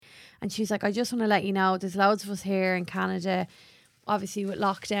And she's like, I just want to let you know, there's loads of us here in Canada, obviously with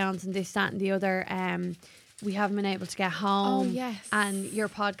lockdowns and this, that and the other. We haven't been able to get home. Oh, yes. And your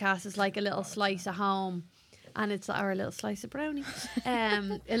podcast is like a little slice of home. And it's our little slice of brownie,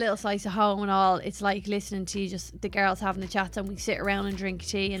 a little slice of home and all. It's like listening to just the girls having the chats, and we sit around and drink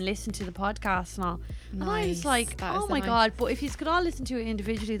tea and listen to the podcast and all. Nice. And I was like, oh my God, but if you could all listen to it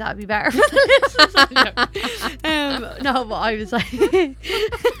individually, that would be better for the listeners. No, but I was like,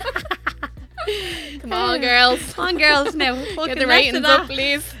 come on, girls. Come on, girls, now. Get the ratings up,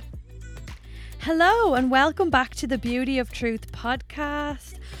 please. Hello, and welcome back to the Beauty of Truth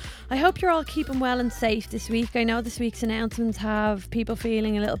podcast. I hope you're all keeping well and safe this week. I know this week's announcements have people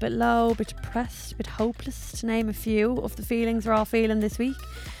feeling a little bit low, a bit depressed, a bit hopeless, to name a few of the feelings we're all feeling this week.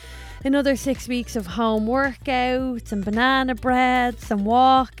 Another 6 weeks of home workouts and banana bread, some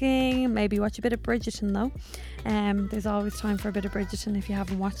walking, maybe watch a bit of Bridgerton though. There's always time for a bit of Bridgerton if you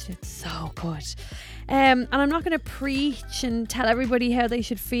haven't watched it. It's so good. And I'm not going to preach and tell everybody how they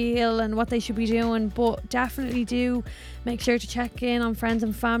should feel and what they should be doing, but definitely do make sure to check in on friends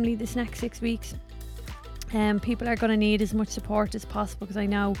and family this next 6 weeks. People are going to need as much support as possible, because I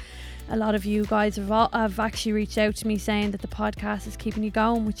know a lot of you guys have actually reached out to me saying that the podcast is keeping you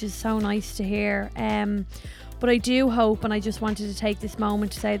going, which is so nice to hear. But I do hope, and I just wanted to take this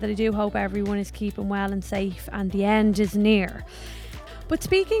moment to say that I do hope everyone is keeping well and safe, and the end is near. But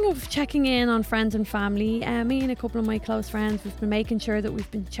speaking of checking in on friends and family, me and a couple of my close friends, we've been making sure that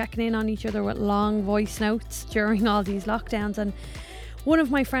we've been checking in on each other with long voice notes during all these lockdowns. And one of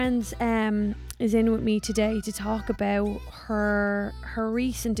my friends is in with me today to talk about her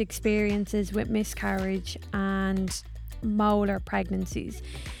recent experiences with miscarriage and molar pregnancies.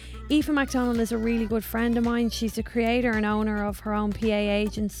 Aoife McDonnell is a really good friend of mine. She's the creator and owner of her own PA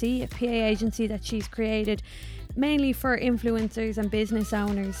agency, a PA agency that she's created mainly for influencers and business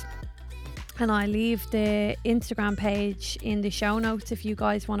owners. And I leave the Instagram page in the show notes if you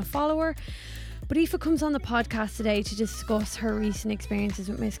guys want to follow her. But Aoife comes on the podcast today to discuss her recent experiences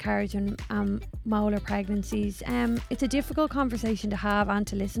with miscarriage and molar pregnancies. It's a difficult conversation to have and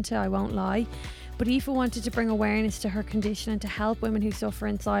to listen to, I won't lie. But Aoife wanted to bring awareness to her condition and to help women who suffer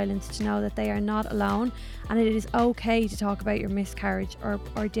in silence to know that they are not alone, and it is okay to talk about your miscarriage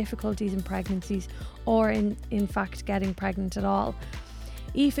or difficulties in pregnancies, or in fact getting pregnant at all.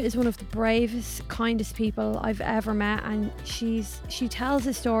 Aoife is one of the bravest, kindest people I've ever met, and she tells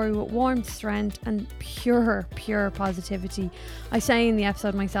a story with warmth, strength and pure positivity. I say in the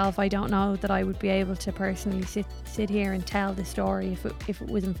episode myself, I don't know that I would be able to personally sit here and tell the story if it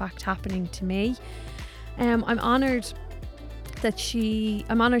was in fact happening to me. I'm honoured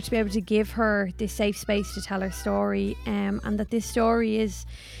to be able to give her this safe space to tell her story, and that this story is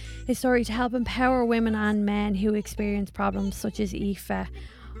a story to help empower women and men who experience problems such as Aoife.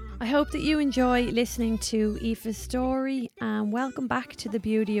 I hope that you enjoy listening to Aoife's story, and welcome back to the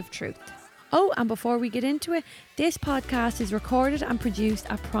Beauty of Truth. Oh, and before we get into it, this podcast is recorded and produced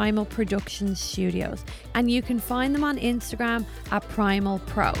at Primal Productions Studios, and you can find them on Instagram at Primal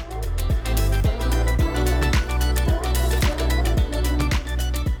Pro.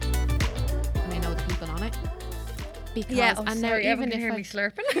 Because even if hear me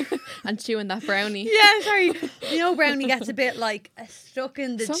slurping and chewing that brownie. Yeah, sorry. You know, brownie gets a bit like stuck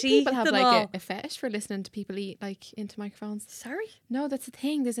in the Some teeth. Some people have like a fetish for listening to people eat like into microphones. Sorry? No, that's a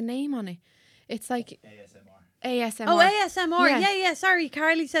thing. There's a name on it. It's like ASMR. Oh, ASMR. Yeah. Sorry,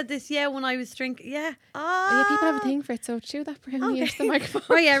 Carly said this. Yeah, when I was drinking. Yeah. Yeah, people have a thing for it. So chew that brownie into the microphone.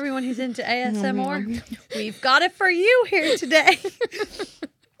 Right, everyone who's into ASMR, we've got it for you here today.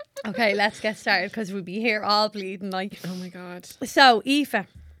 Okay, let's get started, because we'll be here all bleeding like. Oh my God. So, Aoife,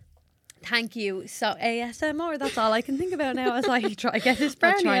 thank you. So, ASMR, that's all I can think about now as I try to get this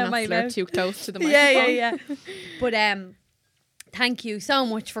brownie out of my mouth. Too close to the microphone. Yeah. But thank you so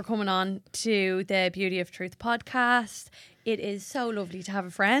much for coming on to the Beauty of Truth podcast. It is so lovely to have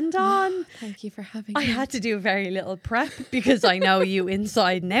a friend on. Thank you for having me. I had to do very little prep because I know you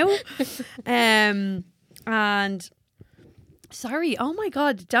inside now. And sorry, oh my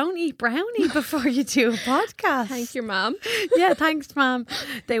God, don't eat brownie before you do a podcast. Thank you, Mom. Yeah, thanks, Mom.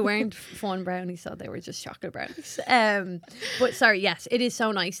 They weren't fun brownies, so they were just chocolate brownies. But sorry, yes, it is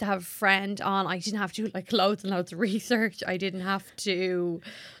so nice to have a friend on. I didn't have to do like loads and loads of research. I didn't have to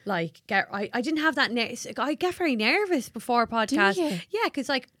like I didn't have that. I get very nervous before podcasts. Do you? Yeah, because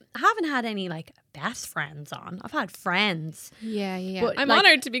like I haven't had any like best friends on. I've had friends. Yeah. But, I'm like,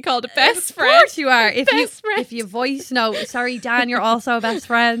 honoured to be called a best friend. Of course you are. If you voice note, sorry Dan, you're also a best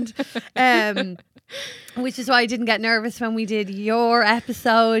friend. Which is why I didn't get nervous when we did your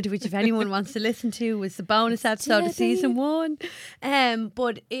episode, which if anyone wants to listen to was the bonus episode of season 1.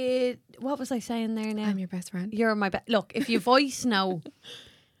 But what was I saying there now? I'm your best friend. You're my look, if you voice note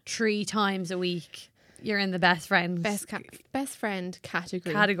 3 times a week, you're in the best friend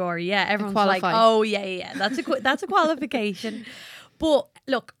category. Yeah, everyone's like, oh yeah, that's a qualification. But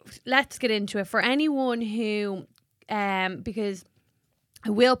look, let's get into it. For anyone who because I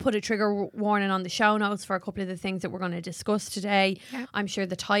will put a trigger warning on the show notes for a couple of the things that we're going to discuss today. Yep. I'm sure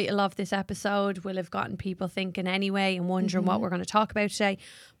the title of this episode will have gotten people thinking anyway and wondering what we're going to talk about today.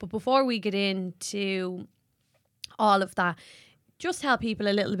 But before we get into all of that, just tell people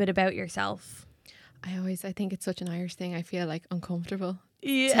a little bit about yourself. I think it's such an Irish thing. I feel like uncomfortable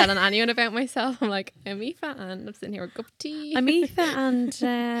telling anyone about myself. I'm like, I'm Aoife and I'm sitting here with a cup of tea. I'm Aoife and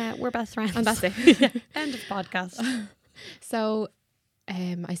we're best friends. And that's it. End of podcast. So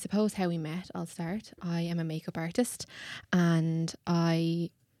I suppose how we met, I'll start. I am a makeup artist and I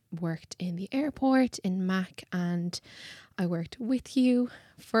worked in the airport in Mac and I worked with you,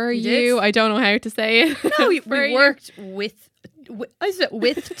 for you. I don't know how to say it. No, we worked with is it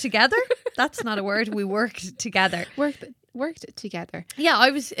with together? That's not a word. We worked together. Worked together. Yeah,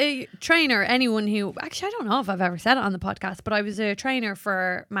 I was a trainer. Anyone who actually, I don't know if I've ever said it on the podcast, but I was a trainer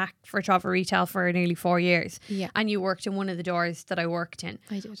for Mac for travel retail for nearly 4 years. Yeah, and you worked in one of the doors that I worked in.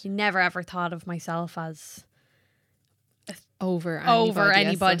 I did. You never ever thought of myself as over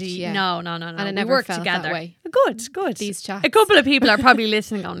anybody. Yeah. No. And I never worked felt together. That way. Good. These chats. A couple of people are probably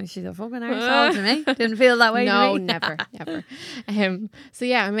listening going, she's a fucking arsehole to me. Didn't feel that way No, to me. never. So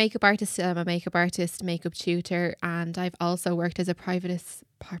yeah, I'm a makeup artist. I'm a makeup artist, makeup tutor, and I've also worked as a personal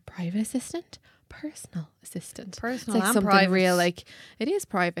assistant. Personal It's like and something private. real, like it is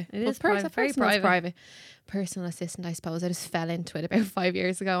private. It is private, very private. Personal assistant, I suppose. I just fell into it about 5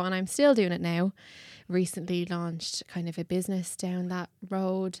 years ago and I'm still doing it now. Recently launched kind of a business down that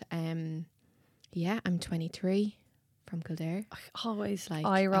road. Yeah, I'm 23 from Kildare. I always Like,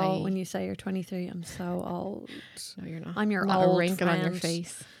 eye roll when you say you're 23. I'm so old. No, you're not. I'm your not old a wrinkle friend. on your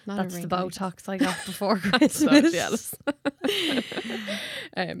face. Not That's a the wrinkle. Botox I got before I'm Christmas. so jealous.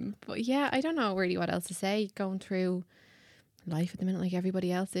 But yeah, I don't know really what else to say. Going through life at the minute like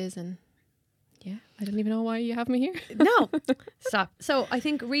everybody else is, and yeah, I don't even know why you have me here. No, stop. So I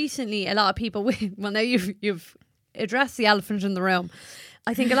think recently a lot of people, well, now you've addressed the elephant in the room.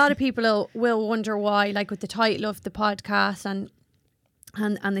 I think a lot of people will wonder why, like with the title of the podcast and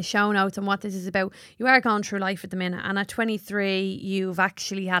the show notes and what this is about, you are going through life at the minute, and at 23 you've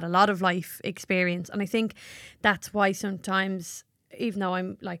actually had a lot of life experience, and I think that's why sometimes, even though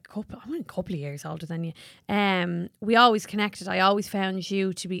I'm like I'm a couple of years older than you, we always connected. I always found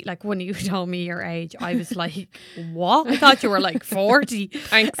you to be like, when you told me your age, I was like, what? I thought you were like 40.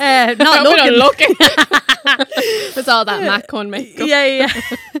 Thanks. Not looking. It's all that Mac-con makeup. Yeah.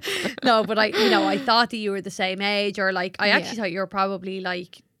 No, but I thought that you were the same age, or like I actually thought you were probably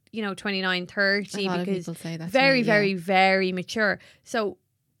like 29, 30, a lot because of people say that very, to me, very, very mature. So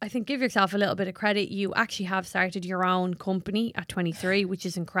I think give yourself a little bit of credit. You actually have started your own company at 23, which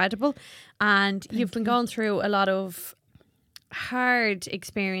is incredible. And you've been going through a lot of hard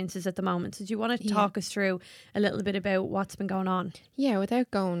experiences at the moment. So do you want to talk us through a little bit about what's been going on? Yeah,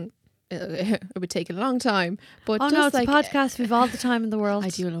 without going, it would take a long time. But no, it's a podcast. We've all the time in the world. I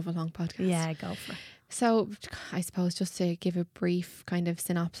do love a long podcast. Yeah, go for it. So I suppose just to give a brief kind of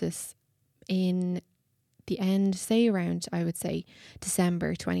synopsis, in the end, say around, I would say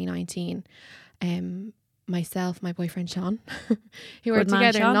December 2019, myself, my boyfriend Sean, who were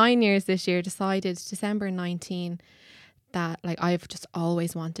together Sean. 9 years this year, decided December 19 that like I've just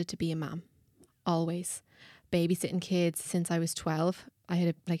always wanted to be a mum, always babysitting kids since I was 12. I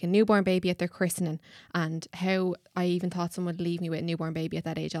had a newborn baby at their christening, and how I even thought someone would leave me with a newborn baby at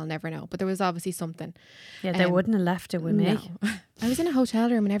that age, I'll never know. But there was obviously something. Yeah, they wouldn't have left it with me. No. I was in a hotel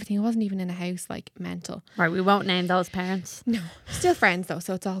room and everything. I wasn't even in a house, like mental. Right, we won't name those parents. No, still friends though,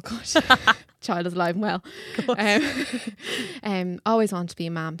 so it's all good. Child is alive and well. Always wanted to be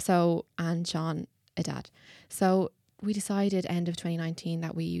a mum. So, and Sean a dad. So we decided end of 2019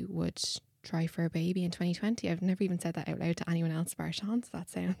 that we would try for a baby in 2020. I've never even said that out loud to anyone else bar Sean, so that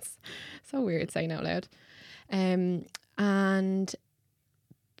sounds so weird saying out loud. And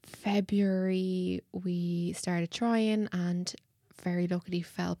February we started trying, and very luckily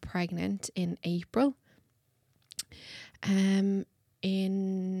fell pregnant in April. In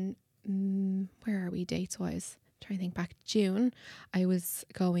where are we dates wise? Trying to think back, June, I was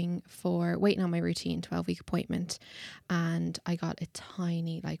waiting on my routine 12-week appointment, and I got a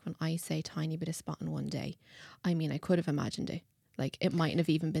tiny, like when I say tiny bit of spot in one day, I mean I could have imagined it. Like it mightn't have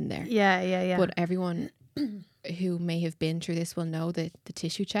even been there. Yeah. But everyone who may have been through this will know that the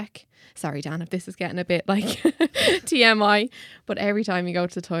tissue check. Sorry, Dan, if this is getting a bit like TMI, but every time you go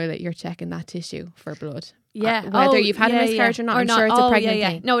to the toilet, you're checking that tissue for blood. Yeah. Whether you've had a miscarriage or not, I'm sure it's a pregnant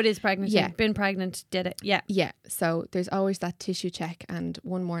thing. No, it is pregnancy. Yeah. Been pregnant, did it. Yeah. Yeah. So there's always that tissue check. And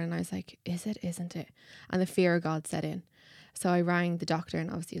one morning I was like, is it, isn't it? And the fear of God set in. So I rang the doctor and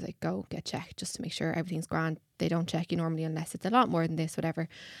obviously he was like, go get checked just to make sure everything's grand. They don't check you normally unless it's a lot more than this, whatever.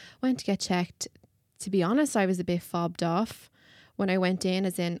 Went to get checked. To be honest, I was a bit fobbed off when I went in,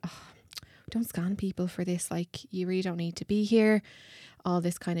 as in, don't scan people for this. Like, you really don't need to be here. All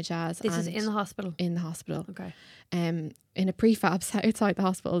this kind of jazz. This is in the hospital? In the hospital. Okay. In a prefab outside the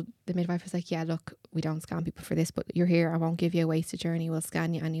hospital, the midwife was like, yeah, look, we don't scan people for this, but you're here. I won't give you a wasted journey. We'll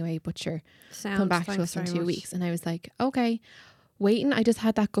scan you anyway, but sure, come back to us in 2 weeks. And I was like, okay. Waiting, I just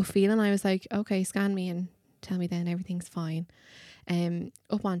had that gut feeling. I was like, okay, scan me and tell me then everything's fine.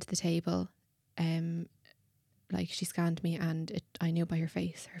 Up onto the table, like she scanned me and I knew by her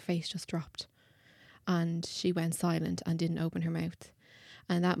face just dropped and she went silent and didn't open her mouth.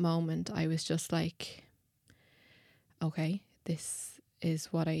 And that moment I was just like, okay, this is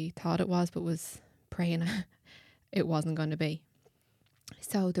what I thought it was, but was praying it wasn't going to be.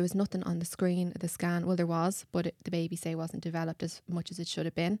 So there was nothing on the screen, the scan. Well, there was, but the baby say wasn't developed as much as it should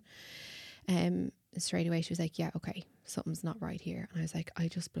have been. Straight away she was like, yeah, okay, something's not right here. And I was like, I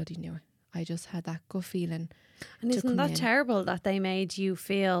just bloody knew it. I just had that gut feeling. And isn't that terrible that they made you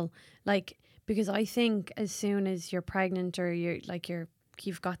feel like, because I think as soon as you're pregnant or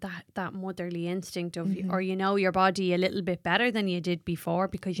you've got that motherly instinct of, or you know your body a little bit better than you did before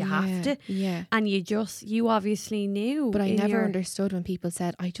because you have to. Yeah. And you obviously knew. But I never understood when people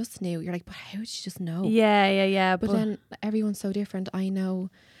said, I just knew. You're like, but how did you just know? Yeah. But then everyone's so different. I know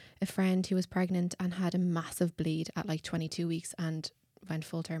a friend who was pregnant and had a massive bleed at like 22 weeks and went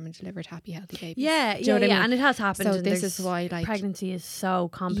full term and delivered happy, healthy babies. Yeah. Do you know what I mean? And it has happened. So and this is why, like, pregnancy is so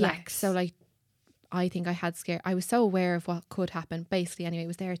complex. Yeah, so like, I think I was so aware of what could happen. Basically, anyway, it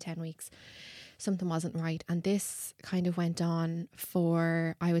was there 10 weeks. Something wasn't right. And this kind of went on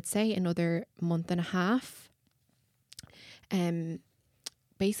for, I would say, another month and a half.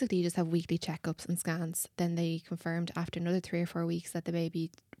 Basically, you just have weekly checkups and scans. Then they confirmed after another 3 or 4 weeks that the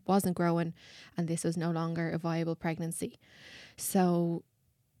baby wasn't growing and this was no longer a viable pregnancy. So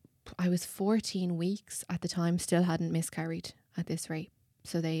I was 14 weeks at the time, still hadn't miscarried at this rate.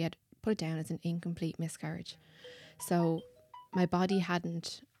 So they had put it down as an incomplete miscarriage. So my body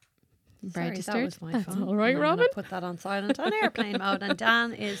hadn't registered. Sorry, that was my phone. All right, Robin. Put that on silent on airplane mode, and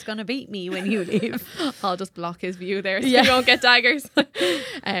Dan is going to beat me when you leave. I'll just block his view there so you don't get daggers.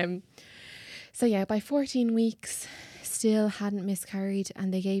 So yeah, by 14 weeks, still hadn't miscarried,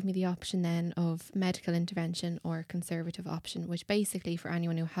 and they gave me the option then of medical intervention or conservative option, which basically for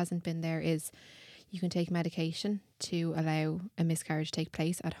anyone who hasn't been there is you can take medication to allow a miscarriage to take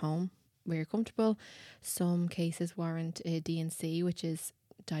place at home where you're comfortable. Some cases warrant a D&C, which is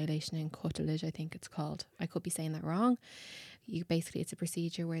dilation and curettage, I think it's called. I could be saying that wrong. It's a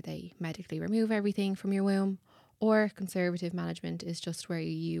procedure where they medically remove everything from your womb. Or conservative management is just where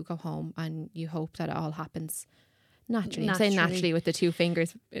you go home and you hope that it all happens naturally. I'm saying naturally with the two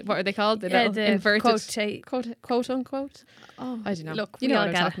fingers. What are they called? The little inverted quote unquote. Oh, I don't know. Look, you know what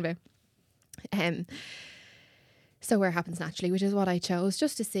I'm talking about. So where it happens naturally, which is what I chose,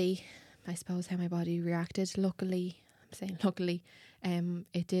 just to see, I suppose, how my body reacted. Luckily,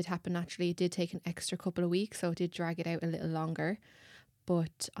 it did happen naturally. It did take an extra couple of weeks, so it did drag it out a little longer.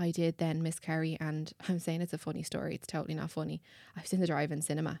 But I did then miscarry, and I'm saying it's a funny story. It's totally not funny. I was in the drive-in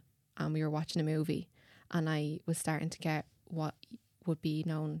cinema and we were watching a movie, and I was starting to get what would be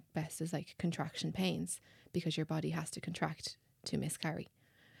known best as like contraction pains, because your body has to contract to miscarry.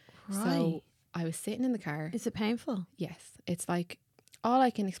 Right. So I was sitting in the car. Is it painful? Yes. It's like, all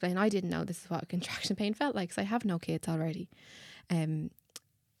I can explain, I didn't know this is what contraction pain felt like, because I have no kids already.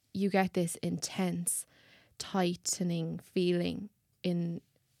 You get this intense tightening feeling in,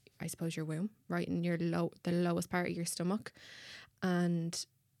 I suppose, your womb, right in your the lowest part of your stomach, and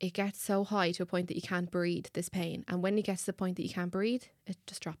it gets so high to a point that you can't breathe, this pain. And when it gets to the point that you can't breathe, it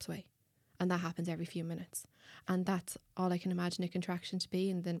just drops away. And that happens every few minutes. And that's all I can imagine a contraction to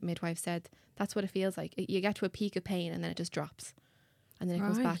be. And the midwife said, that's what it feels like. You get to a peak of pain and then it just drops. And then it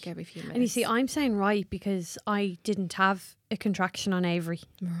comes back every few minutes. And you see, I'm saying right because I didn't have a contraction on Avery.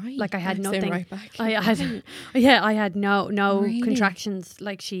 Right. Like I had nothing. Right back. I had no really? contractions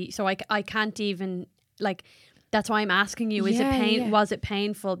like she. So I can't even, like, that's why I'm asking you, is it pain? Yeah. Was it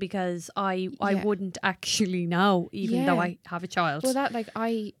painful? Because I wouldn't actually know, even though I have a child. Well, that, like,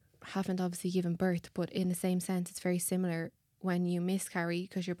 I haven't obviously given birth, but in the same sense, it's very similar. when you miscarry,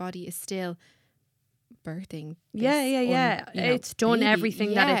 because your body is still birthing this it's done baby.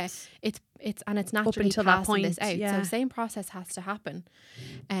 everything that it's naturally until that passing this point, out. So same process has to happen.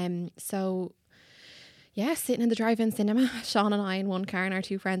 So yeah, sitting in the drive-in cinema, Sean and I in one car and our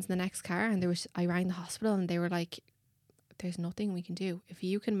two friends in the next car, and I rang the hospital and they were like, there's nothing we can do. If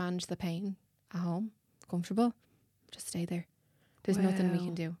you can manage the pain at home, comfortable, just stay there. There's nothing we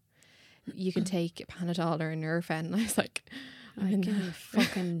can do. You can take Panadol or Nurofen. And I was like, give me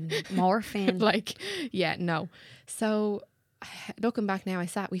fucking morphine. Like, yeah, no. So looking back now,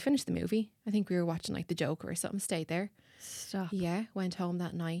 we finished the movie. I think we were watching like The Joker or something, stayed there. Stop. Yeah, went home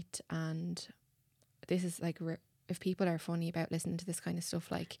that night, and this is like, if people are funny about listening to this kind of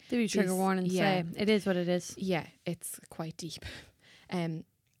stuff, like, Do we trigger warning? Say it is what it is. Yeah, it's quite deep.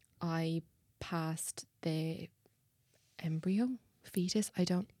 I passed the embryo, fetus. I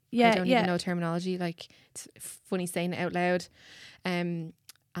don't even know terminology. Like, it's funny saying it out loud. And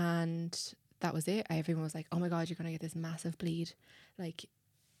that was it. Everyone was like, oh my God, you're going to get this massive bleed. Like,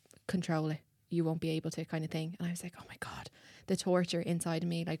 control it. You won't be able to, kind of thing. And I was like, oh my God, the torture inside of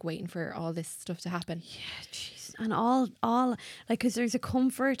me, like waiting for all this stuff to happen. Yeah, jeez. And all like, because there's a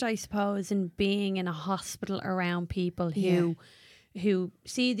comfort, I suppose, in being in a hospital around people who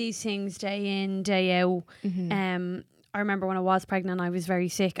see these things day in, day out. I remember when I was pregnant, I was very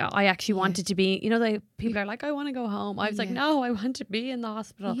sick. I actually wanted to be, the people are like, I want to go home. I was like, no, I want to be in the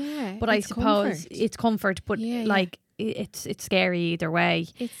hospital. Yeah, but I suppose it's comfort, but like, it's scary either way.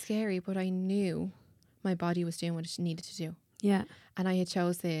 It's scary, but I knew my body was doing what it needed to do. Yeah. And I had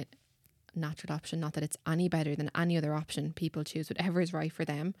chose the natural option, not that it's any better than any other option. People choose whatever is right for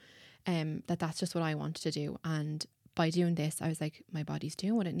them. That's just what I wanted to do. And by doing this, I was like, my body's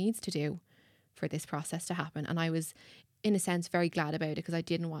doing what it needs to do for this process to happen. And I was, in a sense, very glad about it, because I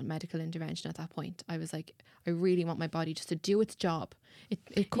didn't want medical intervention at that point. I was like, I really want my body just to do its job.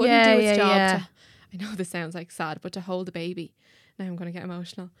 It couldn't do its job. I know this sounds like sad, but to hold the baby. Now I'm going to get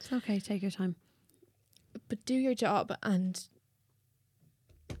emotional. It's okay, take your time. But do your job and...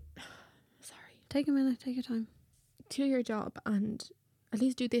 Sorry. Take a minute, take your time. Do your job and at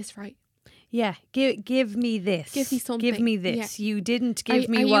least do this right. Yeah, give me this. Give me something. Give me this. Yeah. You didn't give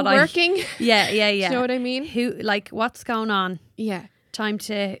me are what you working? Yeah. Do you know what I mean? What's going on? Yeah. Time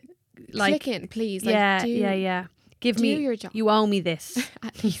to like... Click in, please. Yeah. Give me your job. You owe me this.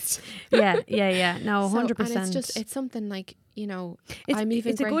 At least. Yeah. No, 100%. And it's something like,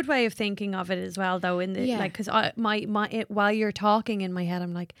 it's a good way of thinking of it as well, though, in the like, because while you're talking in my head,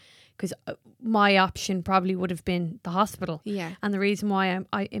 I'm like, because my option probably would have been the hospital. Yeah. And the reason why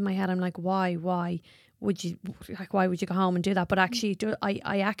I in my head, I'm like, why would you go home and do that? But actually,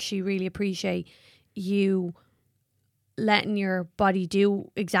 I actually really appreciate you letting your body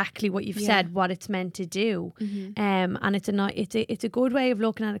do exactly what you've said, what it's meant to do. And it's a good way of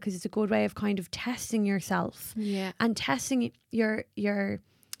looking at it, because it's a good way of kind of testing yourself, and testing the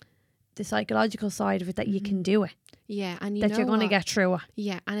psychological side of it, that you can do it, and that you're going to get through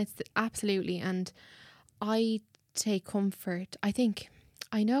it. And it's absolutely. And I take comfort, I think,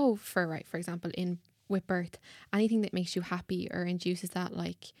 I know for example, with birth, anything that makes you happy or induces that,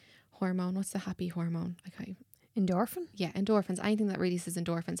 like, hormone, what's the happy hormone, Endorphin? Yeah, endorphins. Anything that releases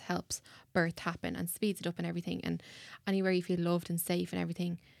endorphins helps birth happen and speeds it up and everything. And anywhere you feel loved and safe and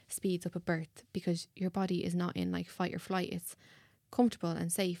everything speeds up a birth, because your body is not in like fight or flight. It's comfortable and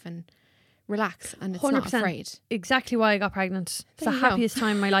safe and relaxed, and it's 100%. Not afraid. Exactly why I got pregnant. It's the happiest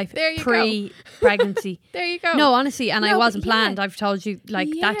time in my life. There you pre-pregnancy. There you go. No, honestly, and I wasn't planned. I've told you, like,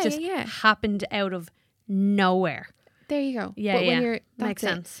 that just happened out of nowhere. There you go. Makes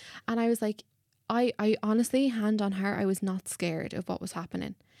sense. And I was like, I honestly, hand on heart, I was not scared of what was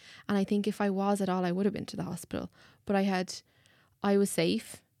happening. And I think if I was at all, I would have been to the hospital. But I was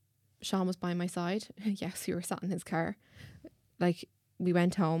safe. Sean was by my side. Yes, we were sat in his car. Like, we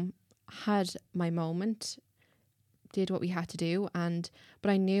went home, had my moment, did what we had to do.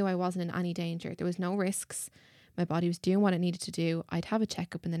 But I knew I wasn't in any danger. There was no risks. My body was doing what it needed to do. I'd have a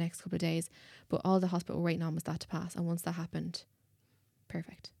checkup in the next couple of days. But all the hospital were waiting on was that to pass. And once that happened,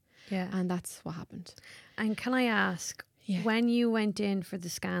 perfect. Yeah. And that's what happened. And can I ask, when you went in for the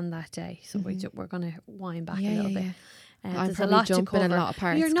scan that day, so we're going to wind back a little bit. I'm probably jumping in a lot of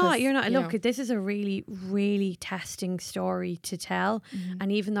parts. You're not. Look, this is a really, really testing story to tell.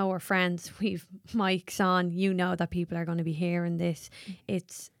 And even though we're friends, we've mics on, that people are going to be hearing this.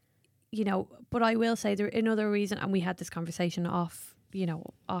 It's, but I will say there another reason, and we had this conversation off air,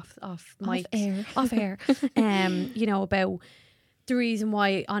 about the reason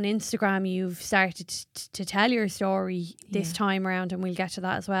why on Instagram you've started to tell your story this time around, and we'll get to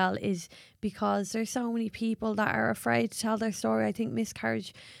that as well, is because there's so many people that are afraid to tell their story. I think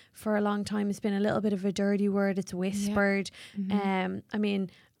miscarriage for a long time has been a little bit of a dirty word. It's whispered. I mean,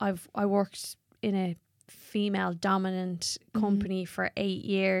 I worked in a female dominant company for 8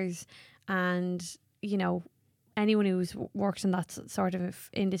 years, and you know, anyone who's worked in that sort of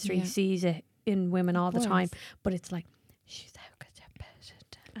industry sees it in women all the time. But it's like, she's how could you put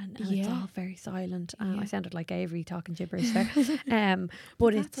it? And it's all very silent. I sounded like Avery talking gibberish there.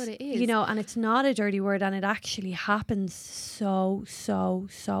 But that's it's what it is. You know, and it's not a dirty word, and it actually happens so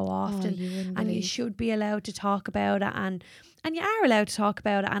often. And you should be allowed to talk about it, and you are allowed to talk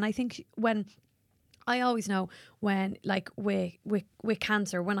about it. And I think when I always know when, like with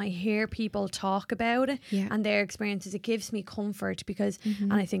cancer, when I hear people talk about it and their experiences, it gives me comfort because,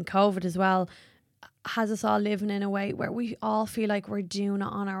 and I think COVID as well has us all living in a way where we all feel like we're doing it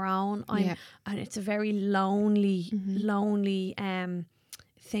on our own. And it's a very lonely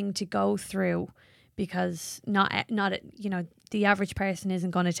thing to go through, because not you know, the average person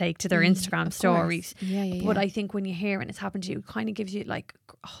isn't going to take to their Instagram stories. But I think when you hear it and it's happened to you, it kind of gives you like,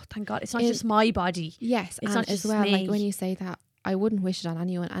 oh, thank God, it's not just my body. Yes, it's not just as well. me. Like when you say that, I wouldn't wish it on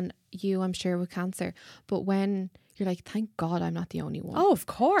anyone, and you, I'm sure, with cancer. But when you're like, thank God, I'm not the only one. Oh, of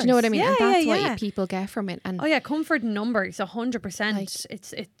course. Do you know what I mean? And that's what what people get from it. And comfort in numbers, 100%. Like,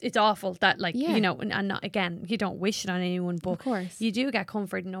 it's awful that, like, you know, and not, again, you don't wish it on anyone, but of course you do get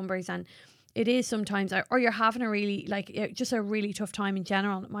comfort in numbers. And it is sometimes, or you're having a really, like, just a really tough time in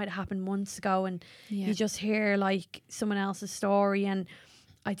general. It might have happened months ago, and you just hear like someone else's story. And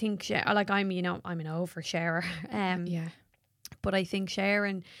I think, like, I'm an oversharer. But I think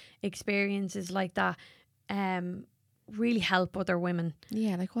sharing experiences like that really help other women.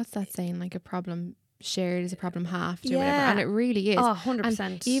 Yeah, like, what's that saying? Like, a problem shared is a problem halved, or whatever. And it really is. Oh, 100%.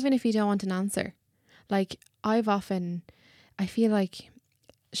 And even if you don't want an answer, like, I feel like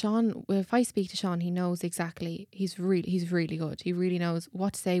Sean, if I speak to Sean, he knows exactly. He's really good. He really knows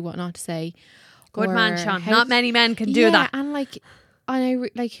what to say, what not to say. Good man, Sean. Not many men can do that. And like,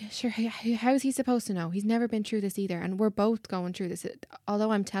 sure, how's he supposed to know? He's never been through this either, and we're both going through this.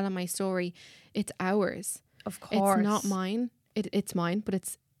 Although I'm telling my story, it's ours. Of course, it's not mine. It's mine, but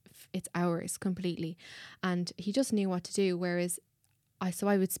it's ours completely. And he just knew what to do. Whereas I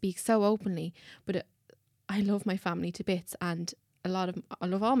would speak so openly, but I love my family to bits, and I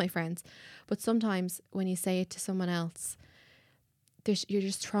love all my friends. But sometimes when you say it to someone else, you're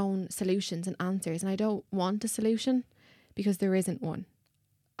just throwing solutions and answers, and I don't want a solution, because there isn't one.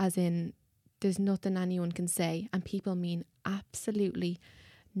 As in, there's nothing anyone can say, and people mean absolutely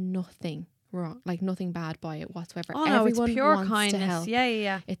nothing wrong, like nothing bad by it whatsoever. Oh no, Everyone it's pure wants kindness. to help.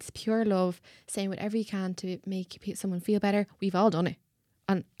 Yeah. It's pure love, saying whatever you can to make someone feel better. We've all done it,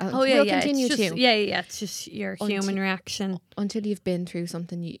 and we'll continue it's just, to. It's just your human reaction. Until you've been through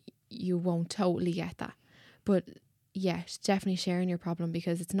something, you won't totally get that. But yeah, definitely sharing your problem,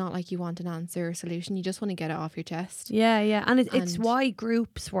 because it's not like you want an answer or solution. You just want to get it off your chest. Yeah. And it's why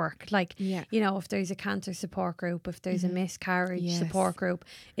groups work. Like, you know, if there's a cancer support group, if there's a miscarriage support group,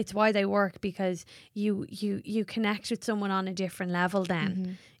 it's why they work, because you connect with someone on a different level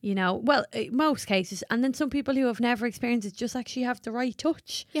then. You know, well, in most cases. And then some people who have never experienced it just actually have the right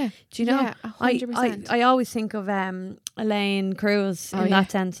touch. Yeah. Do you know? Yeah, 100%. I always think of Elaine Cruz in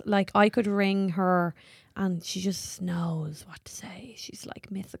that sense. Like, I could ring her and she just knows what to say. She's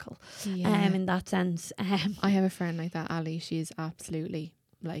like mythical in that sense. I have a friend like that, Ali. She's absolutely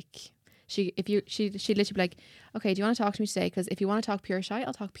like, she'd literally be like, okay, do you want to talk to me today? Because if you want to talk pure shite,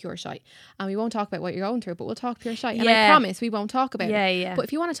 I'll talk pure shite, and we won't talk about what you're going through, but we'll talk pure shite. And I promise we won't talk about it. But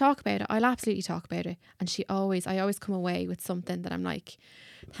if you want to talk about it, I'll absolutely talk about it. And I always come away with something that I'm like,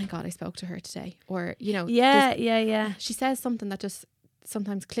 thank God I spoke to her today. Or, you know, she says something that just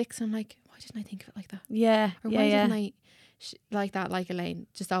sometimes clicks, and I'm like, why didn't I think of it like that? Or why didn't I like that? Like Elaine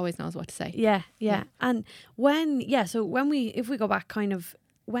just always knows what to say. Yeah. And if we go back, kind of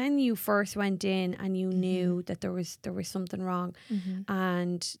when you first went in and you knew that there was something wrong,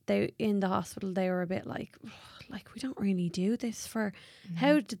 and they in the hospital, they were a bit like we don't really do this for.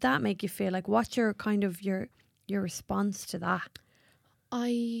 How did that make you feel? Like, what's your kind of your response to that?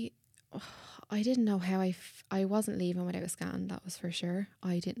 I didn't know how I wasn't leaving without a scan, that was for sure.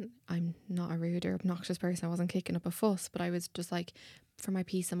 I'm not a rude or obnoxious person. I wasn't kicking up a fuss, but I was just like, for my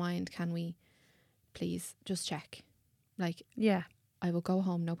peace of mind, can we please just check? Like, I will go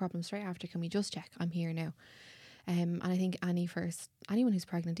home, no problem, straight after. Can we just check? I'm here now. And I think anyone who's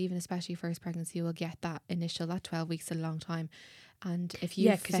pregnant, even especially first pregnancy, will get that 12 weeks is a long time. And if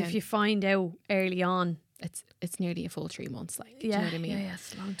you because if you find out early on, it's nearly a full 3 months. Like, do Yeah, you know what I mean? yeah,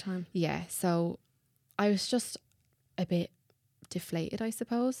 it's a long time. Yeah. So I was just a bit deflated, I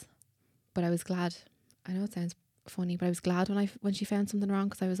suppose. But I was glad. I know it sounds funny, but I was glad when she found something wrong,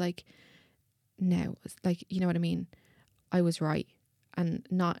 because I was like, no, like, you know what I mean? I was right. And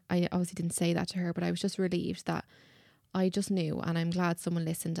I obviously didn't say that to her, but I was just relieved that I just knew, and I'm glad someone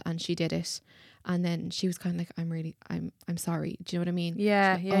listened and she did it. And then she was kind of like, I'm sorry. Do you know what I mean?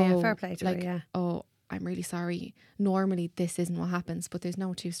 Yeah, She's yeah, like, yeah. Fair play to her, like, yeah. oh, I'm really sorry. Normally this isn't what happens, but there's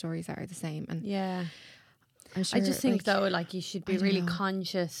no two stories that are the same. And Yeah. I'm sure, I just think like, though, like, you should be I don't really know.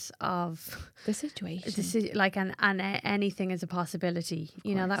 conscious of the situation. like, and anything is a possibility,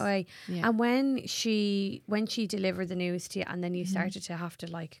 you know, that course. way. Yeah. And when she delivered the news to you, and then you started to have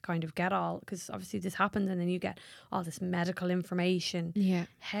to, like, kind of get all, because obviously this happens, and then you get all this medical information. Yeah.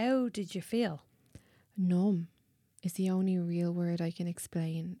 How did you feel? Numb is the only real word I can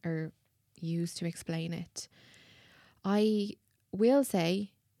explain or use to explain it. I will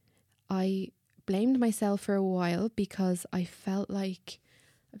say I blamed myself for a while, because I felt like,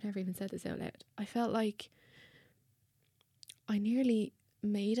 I've never even said this out loud, I felt like I nearly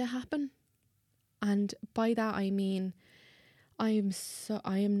made it happen. And by that I mean I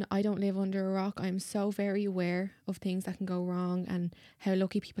don't live under a rock. I'm so very aware of things that can go wrong, and how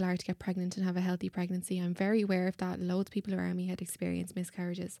lucky people are to get pregnant and have a healthy pregnancy. I'm very aware of that. Loads of people around me had experienced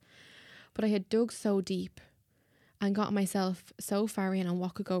miscarriages. But I had dug so deep and got myself so far in on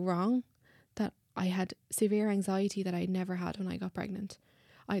what could go wrong, that I had severe anxiety that I'd never had when I got pregnant.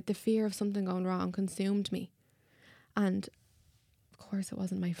 The fear of something going wrong consumed me. And of course it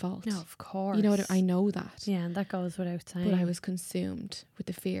wasn't my fault. No, of course. You know what, I know that. Yeah, and that goes without saying. But I was consumed with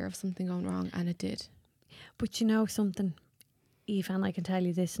the fear of something going wrong, and it did. But you know something, Aoife, and I can tell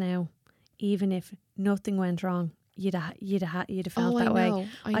you this now, even if nothing went wrong, you'd have felt that way.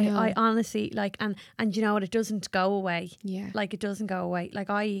 I know. I honestly, like, and you know what, it doesn't go away. Yeah. Like, it doesn't go away. Like,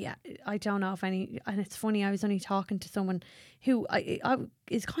 I don't know if any, and it's funny, I was only talking to someone who I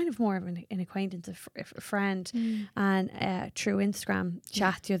is kind of more of an acquaintance, a friend, and through Instagram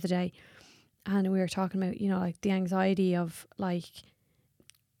chat the other day, and we were talking about, you know, like, the anxiety of, like,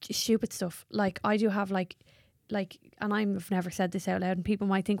 stupid stuff. Like, I do have, like, and I've never said this out loud, and people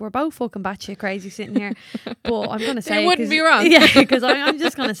might think we're both fucking batshit crazy sitting here, but I'm going to say it wouldn't be wrong. Yeah, because I'm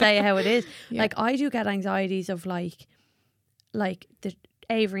just going to say how it is. Yeah. Like, I do get anxieties of, like the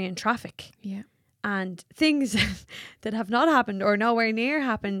Avery in traffic. Yeah. And things that have not happened or nowhere near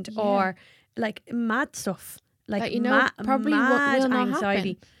happened, or, like, mad stuff. Like, that, you know, probably mad will not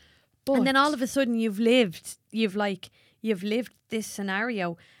anxiety. happen. But And then all of a sudden you've lived this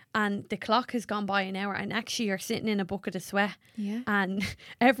scenario, and the clock has gone by an hour, and actually you're sitting in a bucket of sweat, yeah. and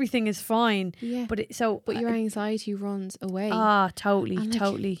everything is fine. Yeah. But your anxiety runs away. Totally, And, like,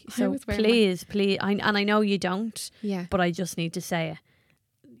 totally. I So was wearing please, I know you don't, Yeah. but I just need to say it.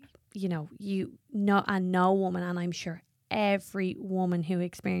 You know, no woman, and I'm sure every woman who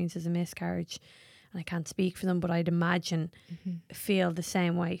experiences a miscarriage, and I can't speak for them, but I'd imagine feel the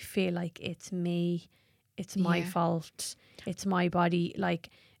same way. Feel like it's me, it's my fault, it's my body. Like,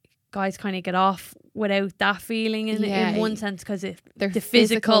 guys kind of get off without that feeling in one sense, because Their the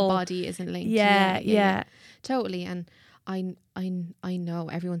physical body isn't linked. Yeah. Totally. And I know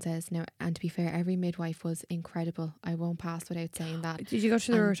everyone says now, and to be fair, every midwife was incredible. I won't pass without saying that. Did you go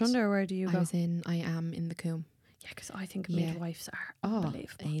to the rotunda, or where do you go? I am in the Coombe. Yeah, because I think midwives are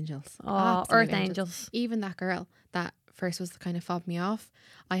unbelievable. Angels. Earth angels. Even that girl that first was kind of fobbed me off.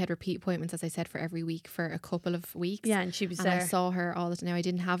 I had repeat appointments, as I said, for every week for a couple of weeks. Yeah, and she was and there. I saw her all the time. Now, I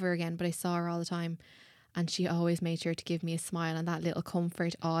didn't have her again, but I saw her all the time. And she always made sure to give me a smile and that little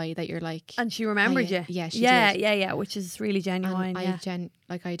comfort eye that you're like... And she remembered you. Yeah, she did. did. Yeah, which is really genuine. And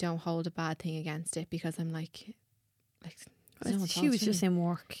I don't hold a bad thing against it, because I'm like she was just in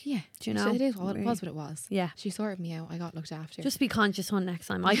work. Yeah. Do you know? It was what it was. Yeah. She sorted me out. I got looked after. Just be conscious, hun, next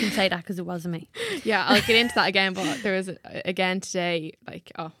time. I can say that because it wasn't me. Yeah, I'll get into that again, but there was again today,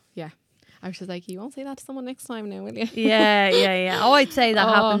 like, oh yeah, I was just like, you won't say that to someone next time now, will you? Yeah. Oh, I'd say that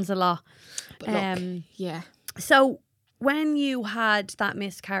happens a lot. But look, yeah. So when you had that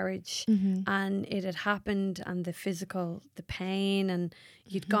miscarriage and it had happened, and the pain, and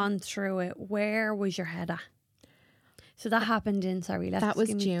you'd gone through it, where was your head at? So that happened in, that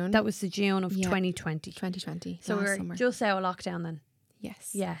was June. That was the June of 2020. 2020. So we were summer. just out of lockdown then.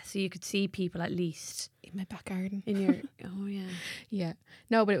 Yes. Yeah, so you could see people at least. In my back garden. In your, oh yeah. Yeah.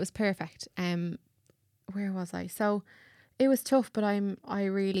 No, but it was perfect. Where was I? So it was tough, but I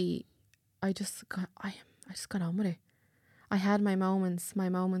just got on with it. I had my moments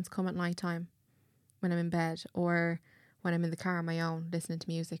come at night time when I'm in bed, or when I'm in the car on my own listening to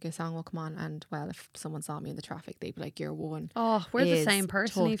music, a song will come on, and well, if someone saw me in the traffic, they'd be like, "You're one." Oh, we're the is same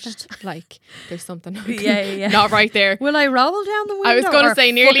person. touched. Like there's something Yeah. not right there. Will I roll down the window? I was going to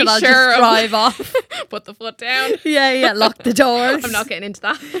say nearly I'll sure. just drive off. Put the foot down. Yeah. Lock the doors. I'm not getting into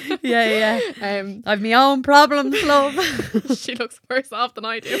that. Yeah. I've my own problems, love. She looks worse off than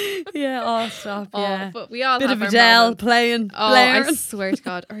I do. Yeah. Oh, stop. Yeah. But we all Bit have of our Adele moments. playing. Oh, blaring. I swear to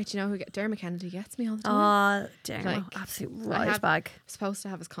God. Or do you know who Dermot Kennedy gets me all the time? Oh, damn. Like, Absolute I right have- bag. I'm supposed to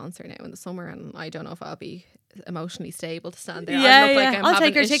have his concert now in the summer, and I don't know if I'll be emotionally stable to stand there. Yeah, I look like yeah. I'm I'll having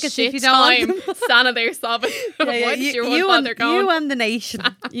take your a tickets shit if you don't want time standing there sobbing. Why did you one bother going? You and the nation.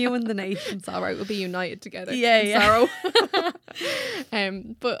 You and the nation. It's all right. We'll be united together. Yeah, in yeah.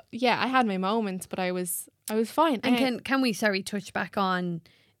 sorrow. But yeah, I had my moments, but I was fine. And can we touch back on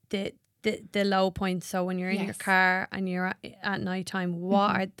the low points? So when you're in your Yes. car and you're at night time,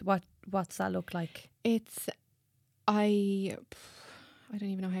 what's that look like? It's I don't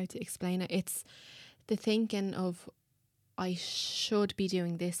even know how to explain it. It's the thinking of I should be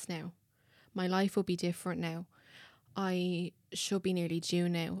doing this now. My life will be different now. I should be nearly due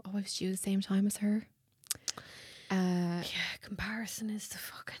now. Oh, I was due the same time as her. Yeah, comparison is the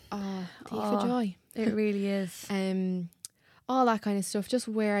fucking Thief of joy. It really is. All that kind of stuff, just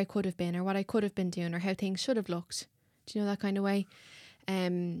where I could have been or what I could have been doing or how things should have looked. Do you know that kind of way?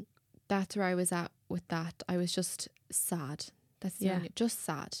 That's where I was at with that. I was just sad. That's the only, just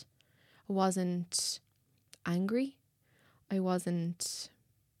sad. I wasn't angry. I wasn't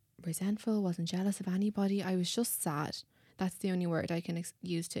resentful. Wasn't jealous of anybody. I was just sad. That's the only word I can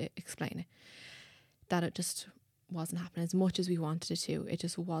use to explain it. That it just wasn't happening as much as we wanted it to. It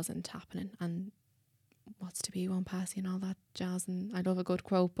just wasn't happening. And what's to be won't pass you and all that jazz. And I love a good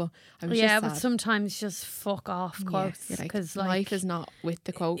quote, but I was just sad. but sometimes just fuck off quotes because life is not with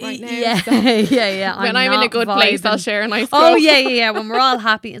the quote right now. Yeah, so yeah. when I'm in a good place, I'll share a nice quote. Oh yeah. When we're all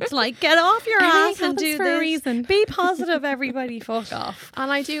happy, it's like get off your ass and do for this. a reason. Be positive, everybody. Fuck off.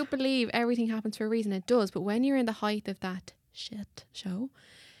 And I do believe everything happens for a reason. It does, but when you're in the height of that shit show,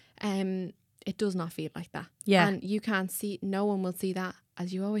 it does not feel like that. Yeah, and you can't see. No one will see that.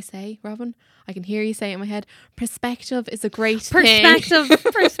 As you always say, Robin, I can hear you say it in my head. Perspective is a great thing.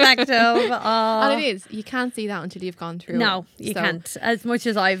 Perspective. And it is. You can't see that until you've gone through it. No, you can't. As much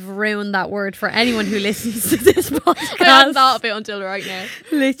as I've ruined that word for anyone who listens to this podcast. I hadn't thought of it until right now.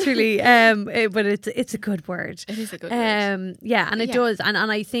 Literally. But it's a good word. It is a good word. Yeah, and it does. And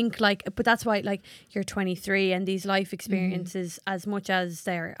I think but that's why you're 23 and these life experiences, as much as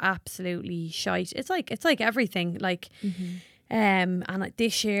they're absolutely shite, it's like everything. And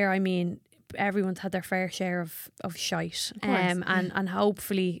this year, I mean, everyone's had their fair share of shite. And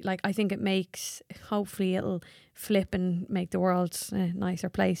hopefully, I think hopefully it'll flip and make the world a nicer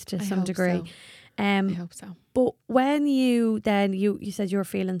place to some degree. So. I hope so. But when you said you were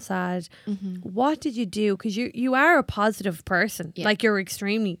feeling sad, what did you do? Because you are a positive person. Yeah. You're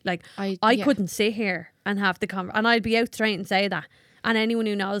extremely, I couldn't sit here and have the conversation. And I'd be out straight and say that. And anyone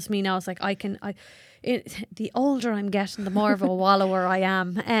who knows me knows, the older I'm getting, the more of a wallower I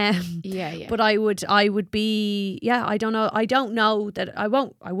am. But I would be, I don't know. I don't know that I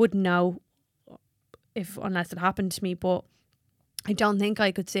wouldn't know unless it happened to me, but I don't think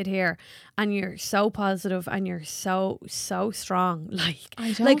I could sit here and you're so positive and you're so strong.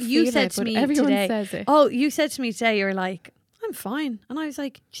 I don't you feel said it, to but me everyone today. says it. Oh, you said to me today, you're like, I'm fine. And I was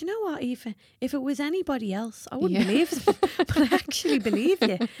like, do you know what, Aoife? If it was anybody else, I wouldn't believe it. But I actually believe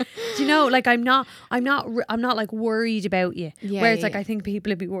you. Do you know, I'm not worried about you. Yeah, Whereas yeah. I think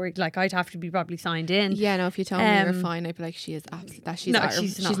people would be worried. I'd have to be probably signed in. Yeah, no, if you told me you're fine, I'd be like, she is absolutely,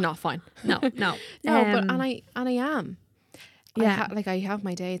 she's not fine. No. No, but and I am. Yeah. I have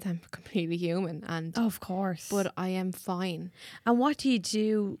my days, I'm completely human, and of course. but I am fine. And what do you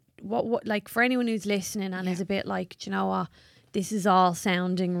do? What for anyone who's listening and is a bit do you know what? This is all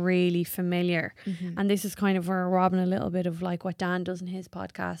sounding really familiar. And this is kind of where we're robbing a little bit of what Dan does in his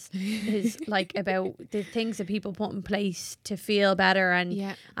podcast is about the things that people put in place to feel better and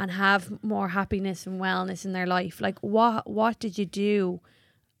have more happiness and wellness in their life. What did you do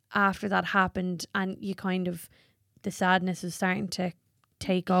after that happened and you kind of the sadness was starting to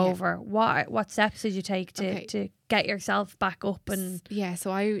take over? What steps did you take to get yourself back up? And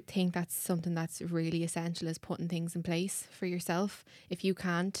so I think that's something that's really essential, is putting things in place for yourself. If you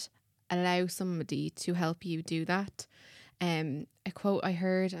can't, allow somebody to help you do that. A quote I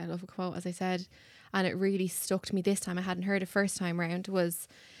heard, I love a quote, as I said, and it really stuck to me this time. I hadn't heard it first time round, was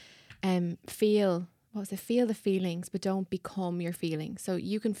feel the feelings, but don't become your feelings. So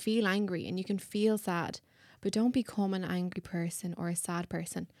you can feel angry and you can feel sad, but don't become an angry person or a sad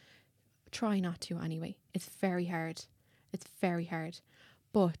person. Try not to anyway. It's very hard. It's very hard.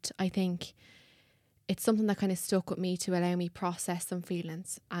 But I think it's something that kind of stuck with me to allow me process some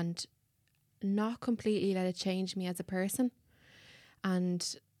feelings and not completely let it change me as a person.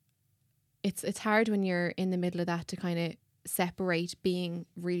 And it's hard when you're in the middle of that to kind of separate being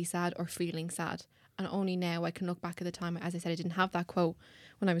really sad or feeling sad. And only now I can look back at the time, as I said, I didn't have that quote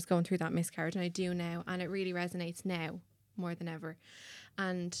when I was going through that miscarriage, and I do now, and it really resonates now more than ever.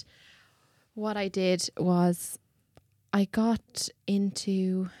 And what I did was I got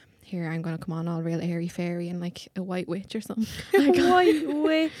into, here I'm going to come on all real airy fairy and like a white witch or something. White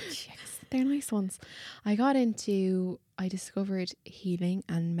witch. Yes, they're nice ones. I discovered healing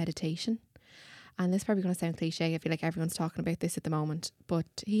and meditation. And this is probably going to sound cliche. I feel like everyone's talking about this at the moment. But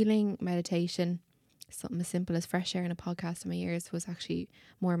healing, meditation, something as simple as fresh air and a podcast in my ears was actually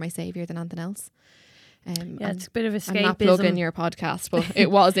more my saviour than anything else. It's a bit of escapism. I'm not plugging your podcast, but it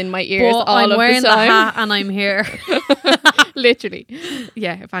was in my ears but all I'm of wearing the time. the hat and I'm here. Literally.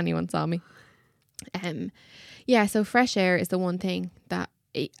 Yeah, if anyone saw me. So fresh air is the one thing that,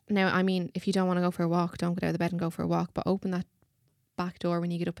 now, I mean, if you don't want to go for a walk, don't get out of the bed and go for a walk, but open that back door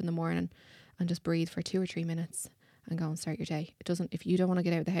when you get up in the morning and just breathe for 2 or 3 minutes and go and start your day. If you don't want to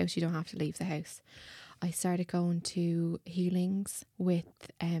get out of the house, you don't have to leave the house. I started going to healings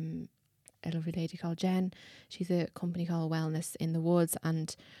with a lovely lady called Jen. She's a company called Wellness in the Woods,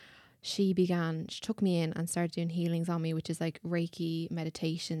 and she took me in and started doing healings on me, which is like Reiki,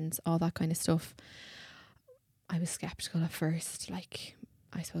 meditations, all that kind of stuff. I was skeptical at first, like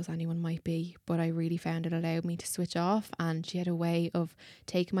I suppose anyone might be, but I really found it allowed me to switch off, and she had a way of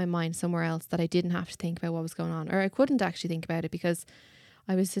taking my mind somewhere else that I didn't have to think about what was going on, or I couldn't actually think about it because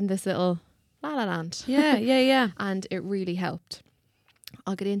I was in this little la la land. Yeah. And it really helped.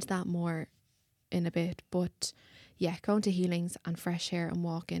 I'll get into that more in a bit, but yeah, going to healings and fresh air and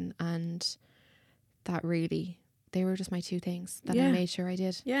walking, and that really, they were just my 2 things that I made sure I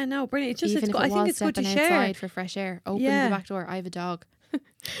did. Yeah, no, brilliant. It's just, Even if I think it's good to share. outside for fresh air, open the back door. I have a dog.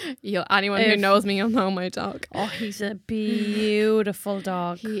 Anyone who knows me, you'll know my dog. Oh, he's a beautiful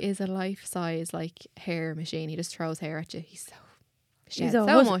dog. He is a life size like hair machine. He just throws hair at you. He's He's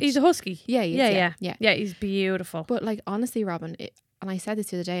a husky. Yeah, yeah. He's beautiful. But like, honestly, Robin, and I said this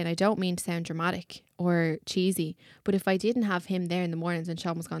the other day, and I don't mean to sound dramatic or cheesy, but if I didn't have him there in the mornings when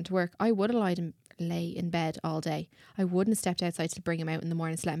Sean was gone to work, I would have lay in bed all day. I wouldn't have stepped outside to bring him out in the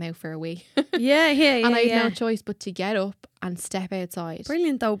morning to let him out for a wee. Yeah. And I had no choice but to get up and step outside.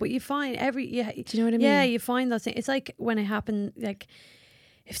 Brilliant though, but you find do you know what I mean? Yeah, you find those things. It's like when it happened, like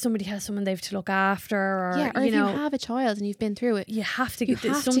if somebody has someone they have to look after, or if you have a child and you've been through it, you have to get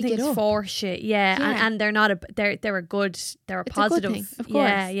something's forced you. And they're not they're a positive thing, of course.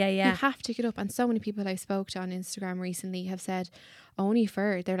 Yeah. You have to get up. And so many people I spoke to on Instagram recently have said,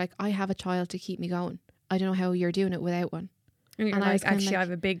 they're like, I have a child to keep me going. I don't know how you're doing it without one. And I was actually, I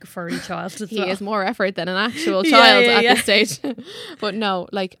have a big furry child as he well. is more effort than an actual child at this stage. But no,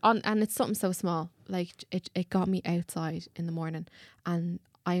 like and it's something so small. Like it got me outside in the morning, and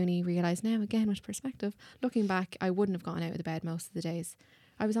I only realised now, again with perspective, looking back, I wouldn't have gotten out of the bed most of the days.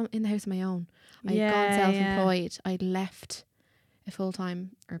 I was in the house on my own. I'd gone self-employed. I'd left a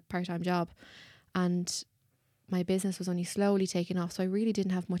full-time or part-time job, and my business was only slowly taking off, so I really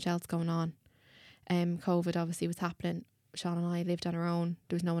didn't have much else going on. COVID obviously was happening. Sean and I lived on our own.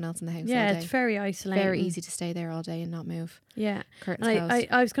 There was no one else in the house all day. It's very isolating. Very easy to stay there all day and not move. Yeah. Curtains closed.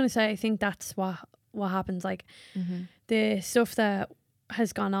 I was going to say, I think that's what happens. Like the stuff that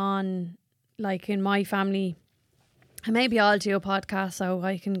has gone on, like in my family, and maybe I'll do a podcast so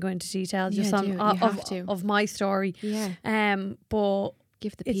I can go into detail just of my story. Yeah. But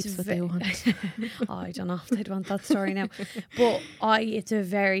give the peeps what they want. I don't know if they'd want that story now. But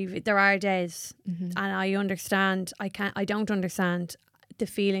there are days, and I understand. I don't understand the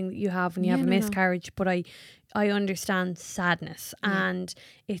feeling that you have when you have a miscarriage, but I understand sadness, and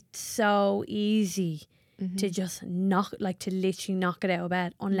it's so easy to just literally knock it out of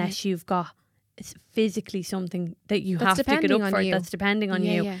bed unless you've got physically something that you have to get up for that's depending on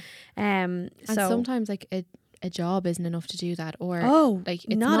you. And sometimes like a job isn't enough to do that, or it's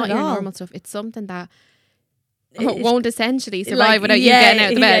not your all. normal stuff. It's something that won't essentially survive without you getting out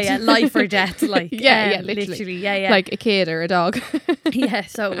of the bed. Yeah, life or death, like literally, like a kid or a dog.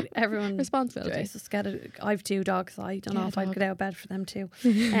 So everyone responsibility. I have 2 dogs. I don't know if I'd get out of bed for them too.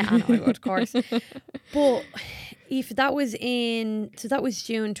 And I would, of course. But if that was that was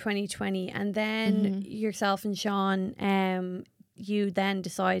June 2020, and then yourself and Sean, you then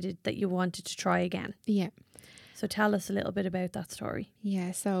decided that you wanted to try again. Yeah. So tell us a little bit about that story.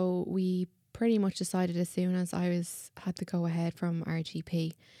 Yeah, so we pretty much decided as soon as I had the go ahead from our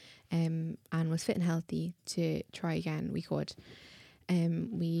GP, and was fit and healthy to try again, we could.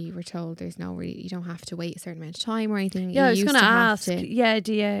 We were told you don't have to wait a certain amount of time or anything. Yeah, You I was used going to to have ask. to. Yeah,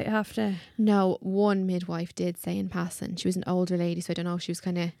 do you have to? No, one midwife did say in passing. She was an older lady, so I don't know if she was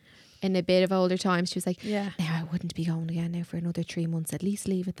kind of in a bit of older times. She was like, Yeah. now I wouldn't be going again now for another 3 months. At least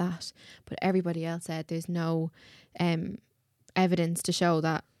leave it that. But everybody else said there's no evidence to show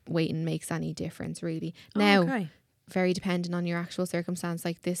that waiting makes any difference, really. Now, Okay. very dependent on your actual circumstance,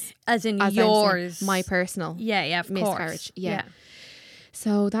 like this. As in as I'm saying, yours. my personal Yeah, of miscarriage. course. Yeah.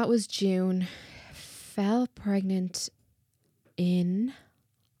 So that was June. Fell pregnant in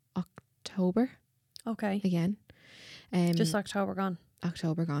October Okay. again. Just October gone.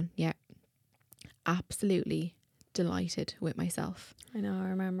 October gone. Yeah. Absolutely delighted with myself. I know, I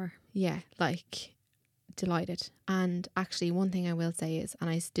remember. Yeah, like delighted. And actually one thing I will say is, and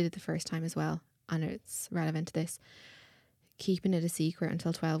I did it the first time as well, and it's relevant to this, keeping it a secret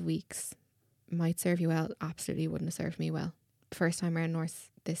until 12 weeks might serve you well. Absolutely wouldn't have served me well. First time around, nor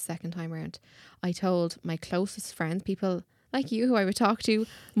this second time around. I told my closest friends, people like you who I would talk to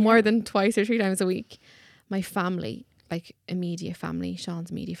more than 2 or 3 times a week, my family, like immediate family,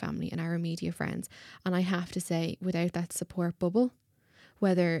 Sean's immediate family and our immediate friends. And I have to say, without that support bubble,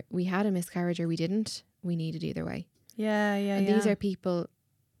 whether we had a miscarriage or we didn't, we needed either way. Yeah. And these are people,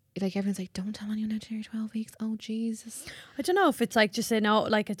 like everyone's like, don't tell anyone until you're 12 weeks. Oh, Jesus. I don't know if it's like just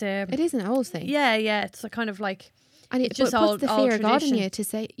it's a... It is an old thing. Yeah, it's a kind of like... And it just puts all- the all fear of God in tradition. you to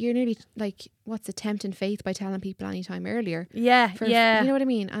say, you're nearly like, what's a tempting faith by telling people any time earlier? Yeah, You know what I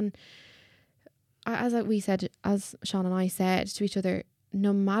mean? And as Sean and I said to each other,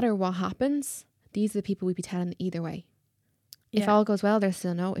 no matter what happens, these are the people we'd be telling either way. If all goes well, they'll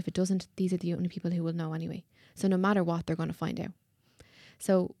still know. If it doesn't, these are the only people who will know anyway. So no matter what, they're going to find out.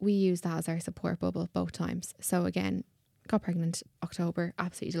 So we use that as our support bubble both times. So again, got pregnant October,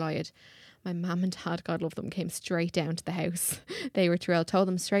 absolutely delighted. My mum and dad, God love them, came straight down to the house. They were thrilled. Told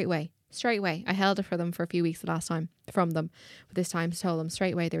them straight away. I held it for them for a few weeks the last time from them. But this time told them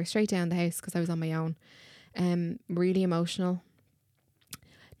straight away. They were straight down the house because I was on my own. Really emotional.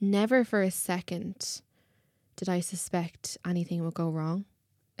 Never for a second did I suspect anything would go wrong.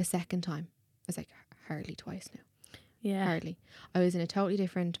 A second time. I was like, hardly twice now. Yeah. Hardly. I was in a totally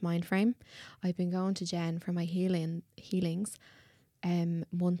different mind frame. I've been going to Jen for my healings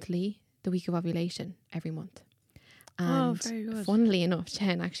monthly, the week of ovulation, every month. And very good. funnily enough,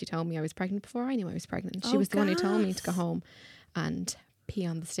 Jen actually told me I was pregnant before I knew I was pregnant. She was the one who told me to go home and pee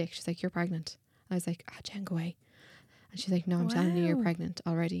on the stick. She's like, you're pregnant. I was like, Jen, go away. And she's like, no, I'm telling you, you're pregnant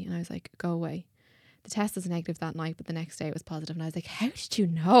already. And I was like, go away. The test was negative that night, but the next day it was positive. And I was like, how did you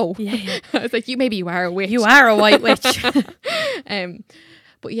know? Yeah. I was like, maybe you are a witch. You are a white witch.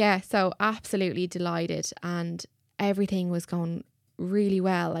 But yeah, so absolutely delighted, and everything was going really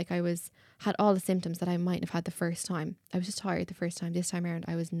well. Like had all the symptoms that I might have had the first time. I was just tired the first time. This time around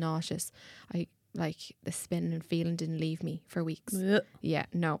I was nauseous. I like the spinning and feeling didn't leave me for weeks. Yeah,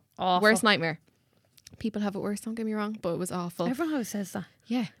 no. Awful. Worst nightmare. People have it worse, don't get me wrong, but it was awful. Everyone always says that.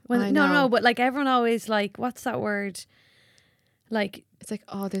 Yeah. No, but like everyone always like, what's that word? Like, it's like,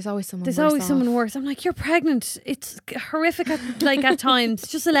 oh, there's always someone there's worse always off. someone worse. I'm like, you're pregnant. It's horrific at times.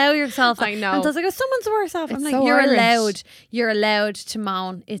 Just allow yourself that. I know. And I was like, oh, someone's worse off. I'm It's like, so you're Irish. allowed to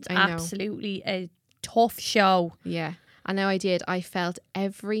moan. It's I know. absolutely a tough show. Yeah. I know I did. I felt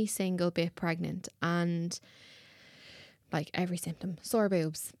every single bit pregnant, and like every symptom. Sore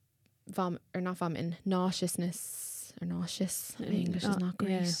boobs, not vomiting, nauseousness. Or nauseous. My English is not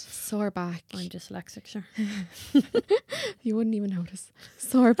great. Yeah. Sore back. I'm dyslexic, sure. You wouldn't even notice.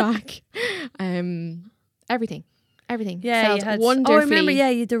 Sore back. Everything. Yeah, felt you had. wonderfully. Oh, I remember. Yeah,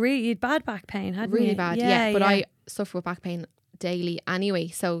 you had bad back pain, hadn't you? Really bad. Yeah, but I suffer with back pain daily anyway,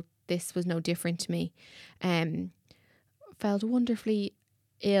 so this was no different to me. Felt wonderfully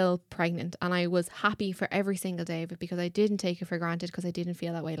ill pregnant, and I was happy for every single day of it because I didn't take it for granted, because I didn't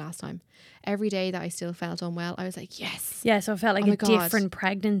feel that way last time. Every day that I still felt unwell, I was like, yes. Yeah, so it felt like a different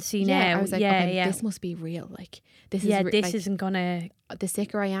pregnancy now. I was like, okay, this must be real. Like this is this isn't gonna. The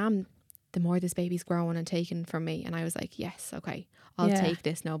sicker I am, the more this baby's growing and taken from me. And I was like, yes, okay, I'll take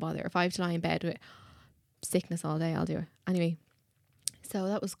this, no bother. If I have to lie in bed with sickness all day, I'll do it. Anyway, so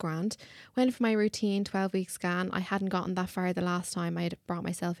that was grand. Went for my routine 12-week scan. I hadn't gotten that far the last time. I had brought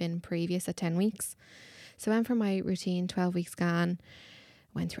myself in previous at 10 weeks. So went for my routine 12-week scan.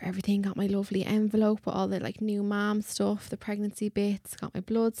 Went through everything, got my lovely envelope with all the like new mom stuff, the pregnancy bits, got my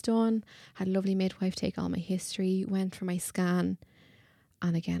bloods done, had a lovely midwife take all my history, went for my scan.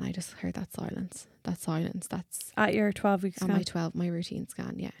 And again, I just heard that silence. That's At your 12-week scan? My routine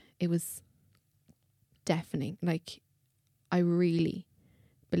scan, yeah. It was deafening. Like, I really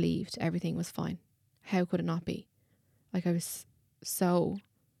believed everything was fine. How could it not be? Like, I was so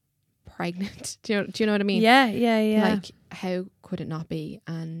pregnant. Do you know what I mean? Yeah. Like, how could it not be?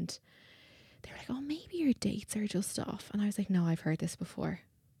 And they were like, oh, maybe your dates are just off. And I was like, no, I've heard this before.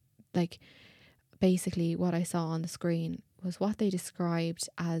 Like, basically what I saw on the screen was what they described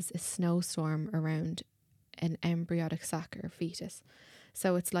as a snowstorm around an embryonic sac or fetus.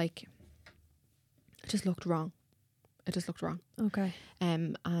 So it's like, it just looked wrong. Okay.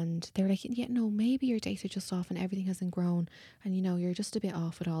 And they were like, yeah, no, maybe your dates are just off and everything hasn't grown and, you know, you're just a bit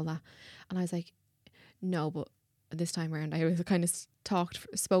off with all that. And I was like, no, but this time around I was kind of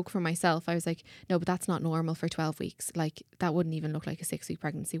spoke for myself. I was like, no, but that's not normal for 12 weeks. Like, that wouldn't even look like a 6-week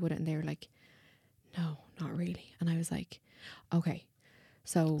pregnancy, would it? And they were like, no, not really. And I was like, okay,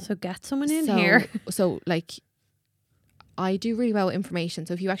 so get someone in here. So like, I do really well with information.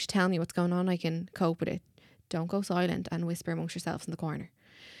 So if you actually tell me what's going on, I can cope with it. Don't go silent and whisper amongst yourselves in the corner.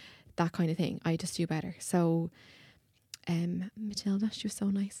 That kind of thing. I just do better. So Matilda, she was so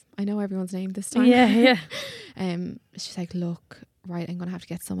nice. I know everyone's name this time. Yeah. She's like, look, right, I'm going to have to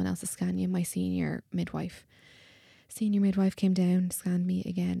get someone else to scan you. My senior midwife came down, scanned me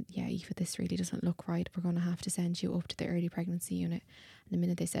again. Yeah, Aoife, this really doesn't look right. We're going to have to send you up to the early pregnancy unit. And the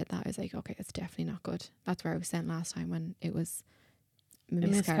minute they said that, I was like, okay, it's definitely not good. That's where I was sent last time when it was a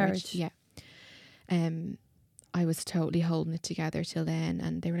miscarriage. Yeah. I was totally holding it together till then,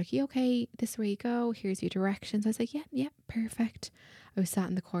 and they were like, you okay? This is where you go. Here's your directions. I was like, yeah, perfect. I was sat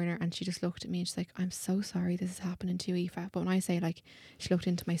in the corner and she just looked at me and she's like, I'm so sorry this is happening to you, Aoife. But when I say, like, she looked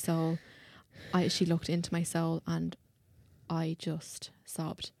into my soul, she looked into my soul and I just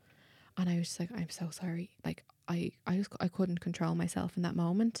sobbed. And I was just like, I'm so sorry. Like, I couldn't control myself in that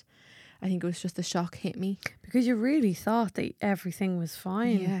moment. I think it was just the shock hit me. Because you really thought that everything was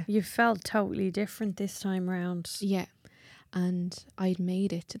fine. Yeah. You felt totally different this time round. Yeah. And I'd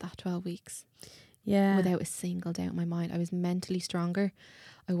made it to that 12 weeks. Yeah. Without a single doubt in my mind. I was mentally stronger.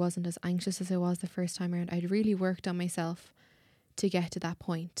 I wasn't as anxious as I was the first time around. I'd really worked on myself to get to that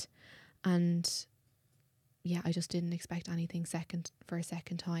point. And yeah, I just didn't expect anything for a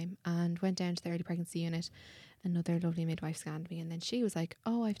second time, and went down to the early pregnancy unit. Another lovely midwife scanned me, and then she was like,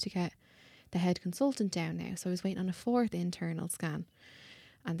 oh, I have to get the head consultant down now. So I was waiting on a 4th internal scan,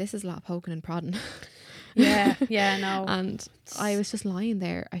 and this is a lot of poking and prodding. Yeah, no. And I was just lying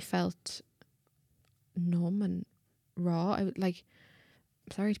there. I felt numb and raw. I would, like,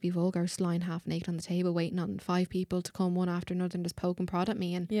 sorry to be vulgar, I was lying half naked on the table waiting on 5 people to come one after another and just poke and prod at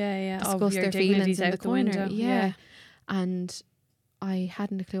me and discuss their feelings in the corner. Yeah. And I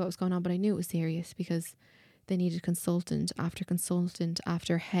hadn't a clue what was going on, but I knew it was serious because they needed consultant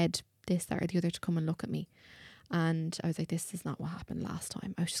after head, this, that or the other, to come and look at me. And I was like, this is not what happened last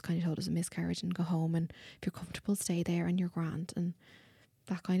time. I was just kind of told it was a miscarriage and go home, and if you're comfortable, stay there and you're grand and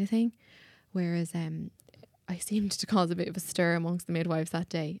that kind of thing. Whereas I seemed to cause a bit of a stir amongst the midwives that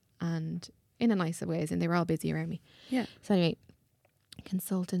day, and in a nice way, and they were all busy around me. Yeah. So anyway,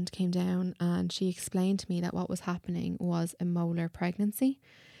 consultant came down and she explained to me that what was happening was a molar pregnancy,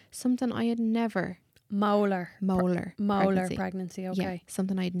 something I had never. Molar pregnancy. pregnancy. Okay. Yeah,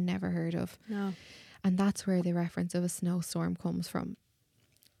 something I'd never heard of. No. And that's where the reference of a snowstorm comes from.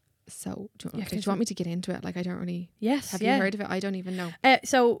 So do you want me to get into it? Like, I don't really. Yes. Have you heard of it? I don't even know.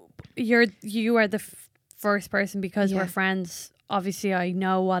 So you are the first person, because we're friends. Obviously, I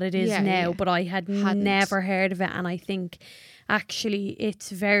know what it is now, but I hadn't never heard of it, and I think actually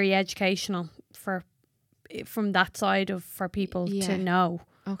it's very educational from that side for people to know.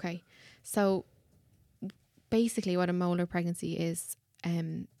 Okay, so basically, what a molar pregnancy is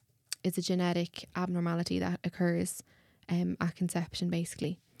a genetic abnormality that occurs at conception,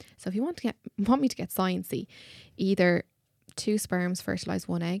 basically. So if you want me to get sciencey, either 2 sperms fertilise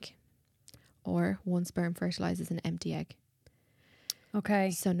 1 egg, or 1 sperm fertilises an empty egg. Okay.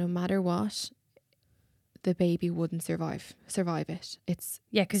 So no matter what, the baby wouldn't survive it.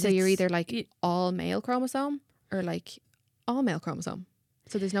 So you're either like all male chromosome or like all male chromosome.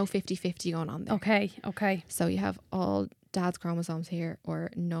 So there's no 50-50 going on there. Okay. So you have all dad's chromosomes here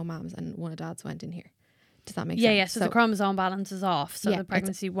or no mam's, and one of dad's went in here. Does that make sense? Yeah. So the chromosome balance is off, so the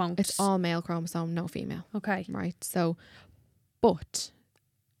pregnancy won't. It's all male chromosome, no female. Okay. Right. So, but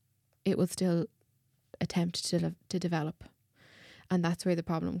it will still attempt to develop. And that's where the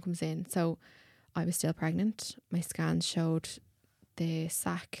problem comes in. So I was still pregnant. My scans showed the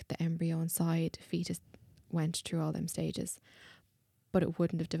sac, the embryo inside, fetus went through all them stages. But it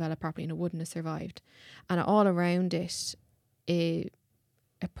wouldn't have developed properly and it wouldn't have survived. And all around it, a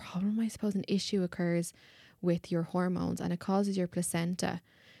problem, I suppose, an issue occurs with your hormones, and it causes your placenta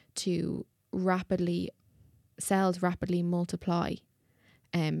to cells rapidly multiply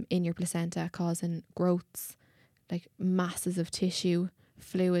in your placenta, causing growths, like masses of tissue,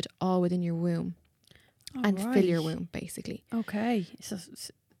 fluid, all within your womb, and fill your womb, basically. Okay, so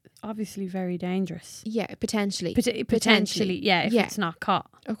obviously very dangerous. Yeah, potentially. Potentially, yeah, if it's not caught.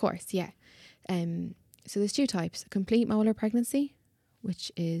 Of course, yeah. So there's 2 types: complete molar pregnancy,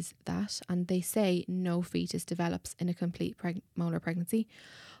 which is that, and they say no fetus develops in a complete molar pregnancy,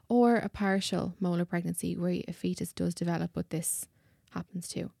 or a partial molar pregnancy where a fetus does develop, but this happens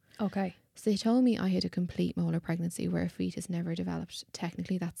too. Okay. So they told me I had a complete molar pregnancy where a fetus never developed.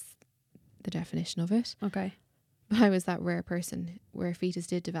 Technically, that's the definition of it. Okay. But I was that rare person where a fetus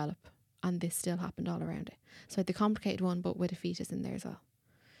did develop and this still happened all around it. So I had the complicated one, but with a fetus in there as well.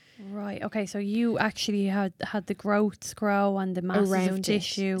 Right. Okay. So you actually had the growths grow and the masses Around of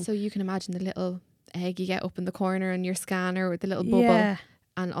tissue. So you can imagine the little egg you get up in the corner in your scanner with the little bubble,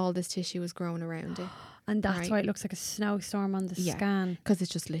 and all this tissue was growing around it. And that's why it looks like a snowstorm on the scan. Because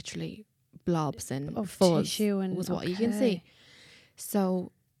it's just literally blobs and of fuzz tissue and was what you can see.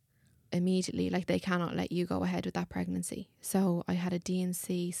 So immediately, like, they cannot let you go ahead with that pregnancy. So I had a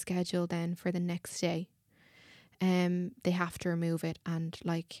D&C scheduled then for the next day. They have to remove it, and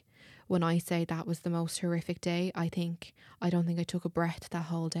like, when I say that was the most horrific day, I don't think I took a breath that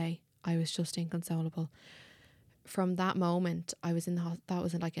whole day. I was just inconsolable. From that moment, I was that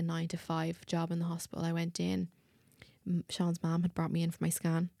was like a 9 to 5 job in the hospital. I went in. Sean's mom had brought me in for my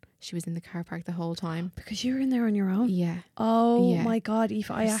scan. She was in the car park the whole time. Because you were in there on your own? Yeah. Oh my God, Aoife,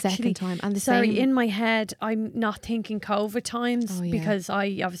 I actually... Second time. And in my head, I'm not thinking COVID times because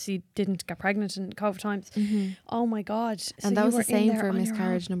I obviously didn't get pregnant in COVID times. Mm-hmm. Oh my God. And that was the same for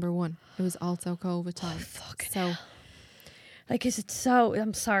miscarriage number 1. It was also COVID time. Fucking hell. Like, is it so...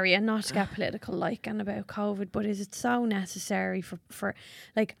 I'm sorry, and not to get political like and about COVID, but is it so necessary for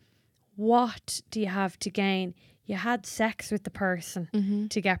like, what do you have to gain? You had sex with the person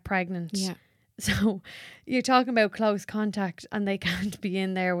to get pregnant. Yeah. So you're talking about close contact and they can't be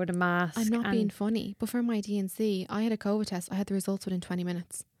in there with a mask. I'm not being funny, but for my D&C, I had a COVID test. I had the results within 20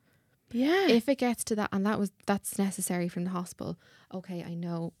 minutes. Yeah. If it gets to that, and that's necessary from the hospital. Okay, I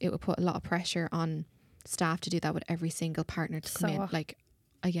know it would put a lot of pressure on staff to do that with every single partner to come in. Like,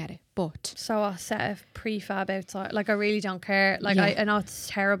 I get it, but... So I'll set a prefab outside. Like, I really don't care. Like, I know it's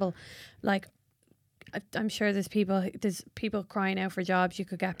terrible. Like, I'm sure there's people crying out for jobs. You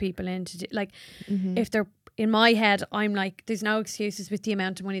could get people in to do, like, if they're, in my head, I'm like, there's no excuses with the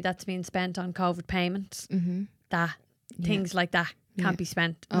amount of money that's being spent on COVID payments. Things like that can't be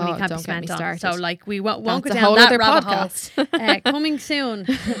spent. Money can't be spent on. So like, we won't go down that rabbit hole. Coming soon.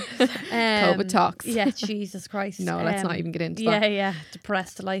 COVID talks. Yeah, Jesus Christ. No, let's not even get into that. Yeah.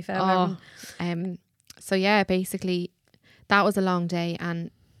 Depressed the life out of everyone. So yeah, basically, that was a long day,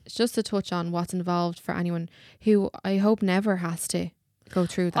 and just to touch on what's involved for anyone who I hope never has to go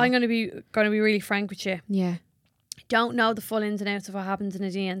through that. I'm going to be really frank with you. Yeah. Don't know the full ins and outs of what happens in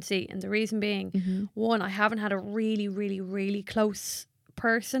a D&C, and the reason being, one, I haven't had a really, really, really close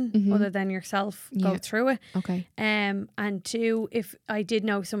person other than yourself go through it. Okay. And 2, if I did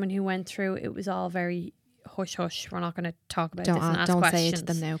know someone who went through it, was all very hush hush. We're not going to talk about this and ask don't questions. say it to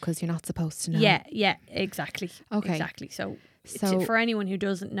them now because you're not supposed to know. Yeah, exactly. Okay. Exactly. So for anyone who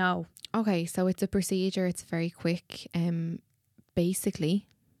doesn't know. Okay, so it's a procedure. It's very quick. Basically,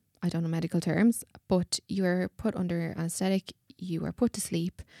 I don't know medical terms, but you're put under anaesthetic. You are put to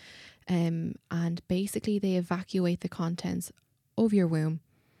sleep, and basically they evacuate the contents of your womb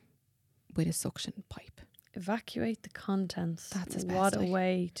with a suction pipe. Evacuate the contents. That's his best What a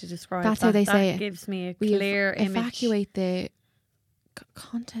way to describe That's that. how they say it. That gives me a clear image. Evacuate the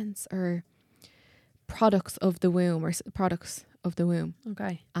contents or products of the womb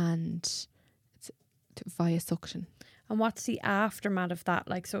Okay. and it's via suction. And what's the aftermath of that?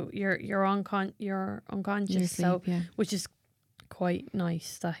 Like, so you're unconscious, Sleep, which is quite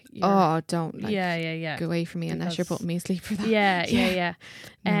nice that you're... don't go away from me unless you're putting me asleep for that.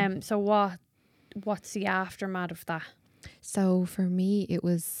 Yeah. So what's the aftermath of that? So for me,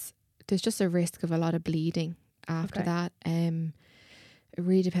 there's just a risk of a lot of bleeding after that. It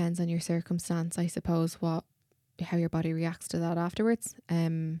really depends on your circumstance, I suppose, how your body reacts to that afterwards.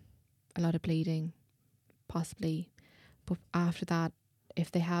 A lot of bleeding, possibly. But after that,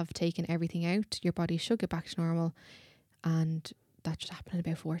 if they have taken everything out, your body should get back to normal, and that should happen in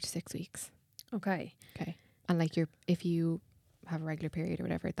about 4 to 6 weeks. Okay. And like if you have a regular period or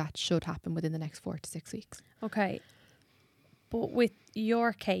whatever, that should happen within the next 4 to 6 weeks. Okay. But with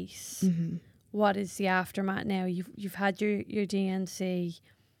your case, what is the aftermath now? You've had your D&C.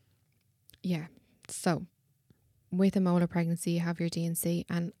 Yeah. So with a molar pregnancy, you have your D&C,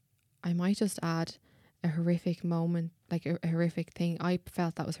 and I might just add a horrific moment, like a horrific thing. I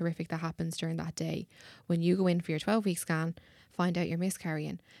felt that was horrific that happens during that day when you go in for your 12-week scan, find out you're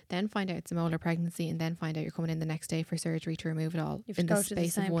miscarrying, then find out it's a molar pregnancy, and then find out you're coming in the next day for surgery to remove it all in the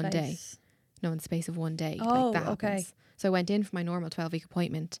space of one day. No, in the space of one day. Oh, like that okay. happens. So I went in for my normal 12-week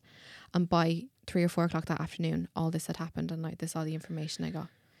appointment, and by 3 or 4 o'clock that afternoon, all this had happened, and like this, all the information I got.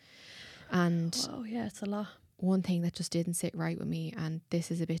 And oh yeah, it's a lot. one thing that just didn't sit right with me, and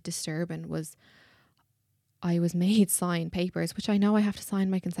this is a bit disturbing, was I was made sign papers, which I know I have to sign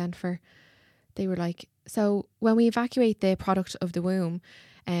my consent for. They were like, so when we evacuate the product of the womb,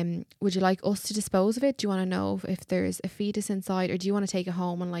 would you like us to dispose of it? Do you want to know if there's a fetus inside, or do you want to take it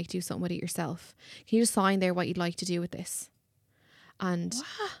home and like do something with it yourself? Can you just sign there what you'd like to do with this? And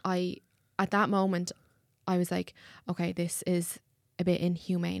at that moment, I was like, okay, this is a bit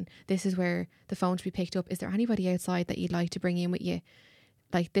inhumane. This is where the phone should be picked up. Is there anybody outside that you'd like to bring in with you?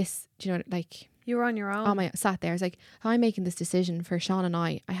 Like this, do you know, like... You were on your own. I sat there. I was like, I'm making this decision for Sean and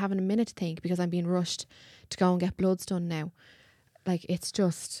I haven't a minute to think because I'm being rushed to go and get bloods done now. Like, it's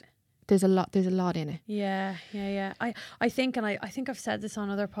just, there's a lot in it. Yeah. I think I've said this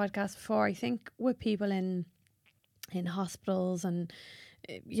on other podcasts before. I think with people in hospitals and,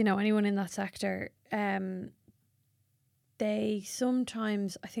 you know, anyone in that sector, they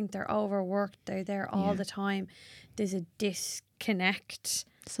sometimes, I think they're overworked. They're there all the time. There's a disconnect.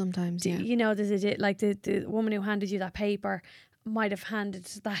 Sometimes, yeah. You know, there's like the woman who handed you that paper might have handed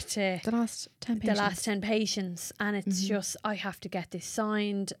that to the last 10 patients. And it's just, I have to get this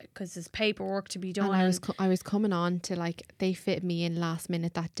signed because there's paperwork to be done. And I was coming on to, like, they fit me in last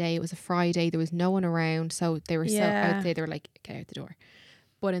minute that day. It was a Friday. There was no one around. So they were so out there. They were like, get out the door.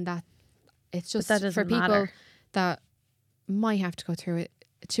 But in that, it's just for people that might have to go through it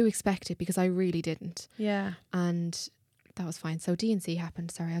to expect it, because I really didn't. Yeah. And that was fine. So D&C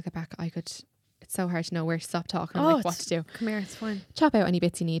happened. Sorry, I'll get back. It's so hard to know where to stop talking and like what to do. Come here, it's fine. Chop out any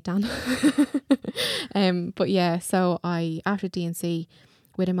bits you need, Dan. But yeah, so after D&C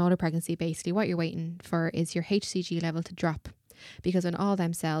with a molar pregnancy, basically what you're waiting for is your HCG level to drop, because when all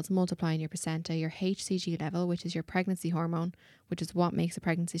them cells multiply in your placenta, your HCG level, which is your pregnancy hormone, which is what makes a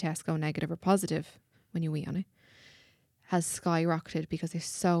pregnancy test go negative or positive when you wee on it, has skyrocketed because there's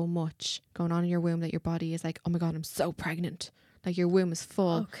so much going on in your womb that your body is like, oh my God, I'm so pregnant. Like, your womb is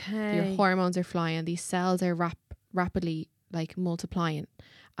full. Okay. Your hormones are flying. These cells are rapidly like multiplying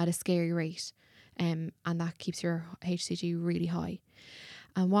at a scary rate. And that keeps your HCG really high.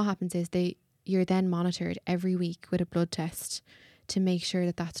 And what happens is you're then monitored every week with a blood test to make sure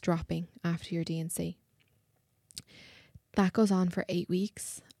that that's dropping after your D&C. That goes on for 8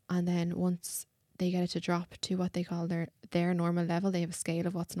 weeks. And then once they get it to drop to what they call their normal level, they have a scale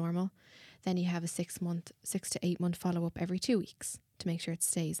of what's normal. Then you have a 6 to 8 month follow up every 2 weeks to make sure it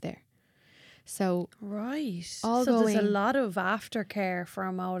stays there. So there's a lot of aftercare for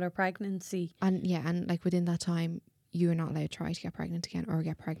a molar pregnancy. And yeah, and like within that time, you're not allowed to try to get pregnant again or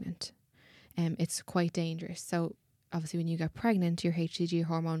get pregnant. It's quite dangerous. So obviously when you get pregnant, your HCG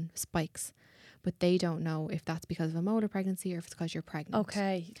hormone spikes, but they don't know if that's because of a molar pregnancy or if it's because you're pregnant.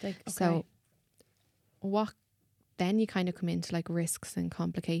 Okay. So then you kind of come into like risks and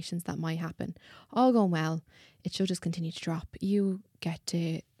complications that might happen. All going well, it should just continue to drop. You get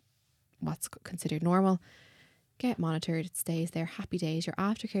to what's considered normal, get monitored, it stays there, happy days, your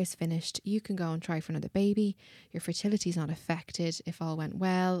aftercare is finished, you can go and try for another baby, your fertility's not affected if all went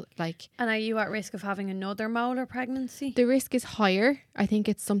well. And are you at risk of having another molar pregnancy? The risk is higher. I think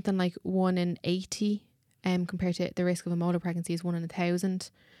it's something like 1 in 80 compared to the risk of a molar pregnancy is 1 in 1,000.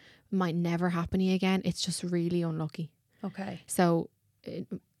 Might never happen to you again. It's just really unlucky. Okay. So a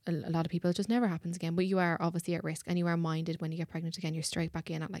lot of people, it just never happens again, but you are obviously at risk, and you are minded when you get pregnant again. You're straight back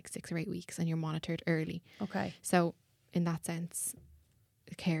in at like 6 or 8 weeks, and you're monitored early. Okay. So in that sense,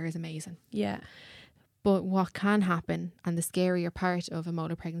 the care is amazing. Yeah. But what can happen, and the scarier part of a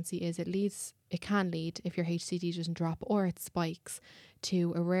molar pregnancy, is it can lead, if your HCG doesn't drop or it spikes,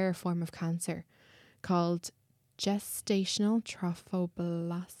 to a rare form of cancer called gestational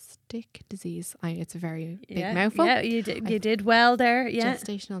trophoblastic disease. It's a very big mouthful. Yeah, you did well there. Yeah.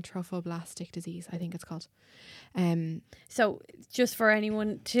 Gestational trophoblastic disease, I think it's called. So just for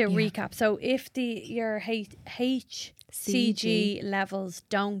anyone to recap, so if your HCG levels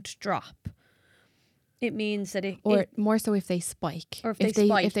don't drop, it means that more so if they spike. Or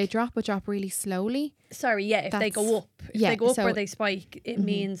if they drop really slowly. Sorry, if they go up. If they go up or they spike, it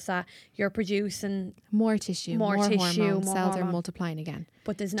means that you're producing more tissue, more hormone, cells are multiplying again.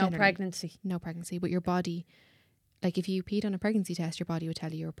 But there's no pregnancy. No pregnancy, but your body, like if you peed on a pregnancy test, your body would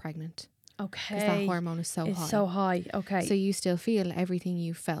tell you you're pregnant. Okay. Because that hormone is so high. It's so high, okay. So you still feel everything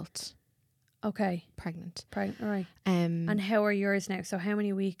you felt Okay. pregnant. All right. And how are yours now? So how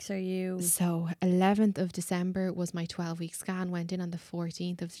many weeks are you? So 11th of December was my 12-week scan. Went in on the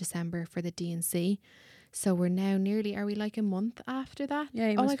 14th of December for the D&C. So we're now nearly, are we like a month after that? Yeah,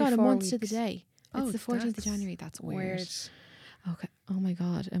 you oh must my be God, a 4 month to the weeks. day. It's Oh, the 14th of that's January. That's weird. Weird. Okay. Oh my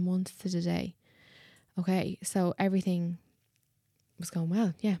God, a month to the day. Okay, so everything was going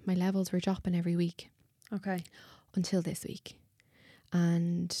well. Yeah, my levels were dropping every week Okay. until this week.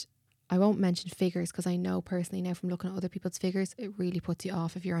 And I won't mention figures because I know personally now from looking at other people's figures, it really puts you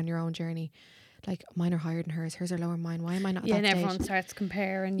off if you're on your own journey. Like mine are higher than hers are lower than mine. Why am I not at Yeah, that and stage? everyone starts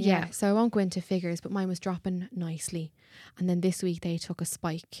comparing. Yeah, so I won't go into figures, but mine was dropping nicely. And then this week they took a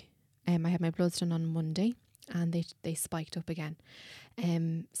spike. I had my bloods done on Monday and they spiked up again.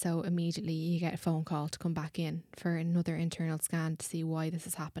 So immediately you get a phone call to come back in for another internal scan to see why this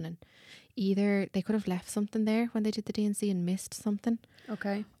is happening. Either they could have left something there when they did the D&C and missed something.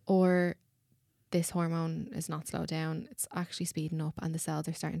 Okay. Or this hormone is not slowed down. It's actually speeding up and the cells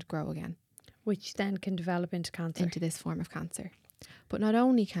are starting to grow again. Which then can develop into cancer. Into this form of cancer. But not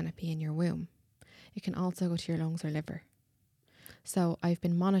only can it be in your womb, it can also go to your lungs or liver. So I've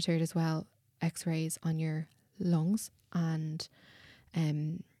been monitored as well, x-rays on your lungs and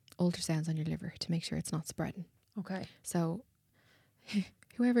ultrasounds on your liver to make sure it's not spreading. Okay. So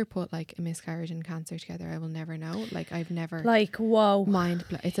whoever put like a miscarriage and cancer together, I will never know. Like I've never Like, whoa.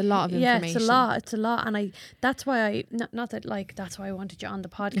 It's a lot of information. Yeah, it's a lot. And that's why not that like, that's why I wanted you on the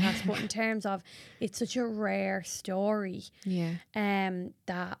podcast, but in terms of, it's such a rare story. Yeah.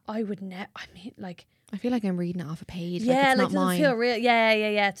 That I would like, I feel like I'm reading it off a page. Yeah, like it's like not doesn't mine. feel real.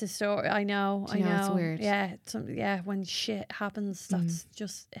 Yeah. It's a story. I know. Do you know, it's weird. Yeah, when shit happens, that's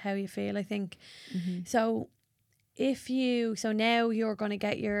just how you feel, I think. Mm-hmm. So now you're going to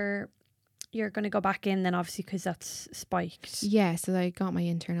get you're going to go back in then, obviously, because that's spiked. Yeah, so I got my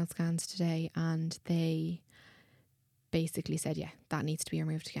internal scans today and they basically said, yeah, that needs to be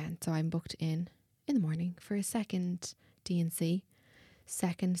removed again. So I'm booked in the morning for a second D&C.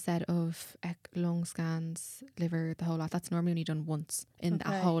 Second set of lung scans, liver, the whole lot. That's normally only done once in the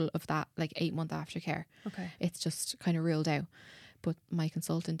whole of that, like 8-month aftercare. Okay. It's just kind of ruled out. But my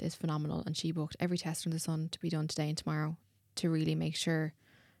consultant is phenomenal and she booked every test under the sun to be done today and tomorrow to really make sure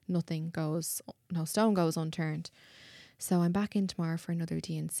no stone goes unturned. So I'm back in tomorrow for another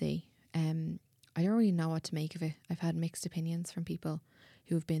D&C. I don't really know what to make of it. I've had mixed opinions from people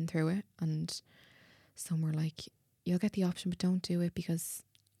who have been through it, and some were like, you'll get the option, but don't do it because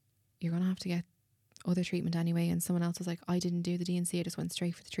you're going to have to get other treatment anyway. And someone else was like, I didn't do the D&C, I just went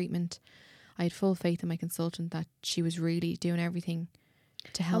straight for the treatment. I had full faith in my consultant that she was really doing everything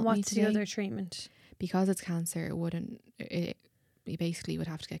to help me today. And what's the other treatment? Because it's cancer, you basically would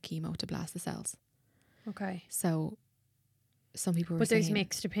have to get chemo to blast the cells. Okay. So some people were saying... But there's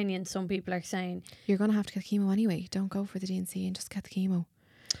mixed opinions. Some people are saying... You're going to have to get chemo anyway. Don't go for the D&C and just get the chemo.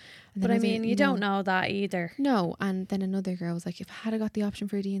 But I mean, you don't know that either. No. And then another girl was like, if I had got the option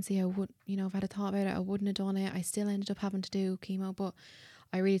for a D&C, I would, if I had thought about it, I wouldn't have done it. I still ended up having to do chemo. But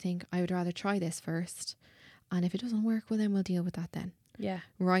I really think I would rather try this first. And if it doesn't work, well, then we'll deal with that then. Yeah.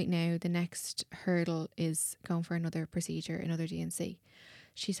 Right now, the next hurdle is going for another procedure, another D&C.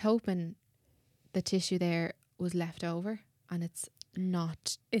 She's hoping the tissue there was left over and it's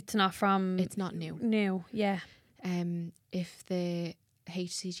not new. New, yeah. If the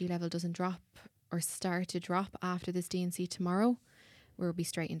HCG level doesn't drop or start to drop after this D&C tomorrow, we'll be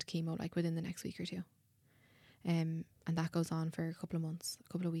straight into chemo like within the next week or two. And that goes on for a couple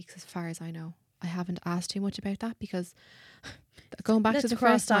of weeks as far as I know. I haven't asked too much about that because going back to the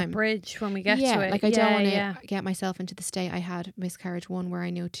first time, that bridge when we get to it. Like I don't want to get myself into the state I had miscarriage 1 where I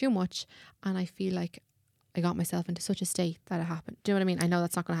knew too much, and I feel like I got myself into such a state that it happened. Do you know what I mean? I know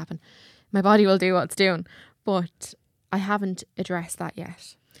that's not going to happen. My body will do what it's doing, but I haven't addressed that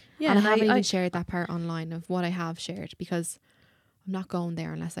yet. Yeah, and I haven't even shared that part online of what I have shared because I'm not going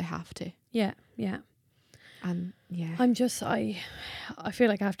there unless I have to. Yeah. I'm just I feel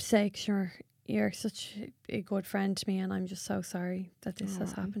like I have to say, sure. You're such a good friend to me, and I'm just so sorry that this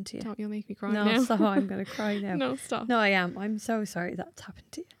has happened to you. Don't you make me cry now. No, so I'm going to cry now. No, stop. No, I am. I'm so sorry that's happened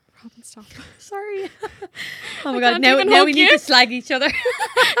to you. Robin, stop. Sorry. Oh my God, now we need to slag each other.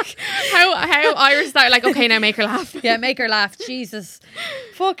 How Irish start, like, okay, now make her laugh. Yeah, make her laugh. Jesus.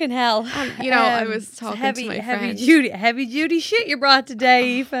 Fucking hell. I was talking to my friend. Heavy duty shit you brought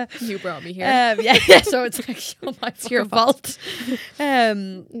today, Aoife. You brought me here. Yeah, so it's like, it's your fault.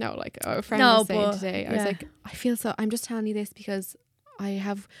 No, like a friend was saying today, I was like, I'm just telling you this because I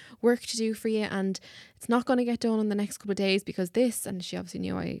have work to do for you, and it's not going to get done in the next couple of days because this. And she obviously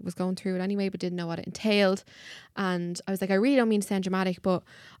knew I was going through it anyway, but didn't know what it entailed. And I was like, I really don't mean to sound dramatic, but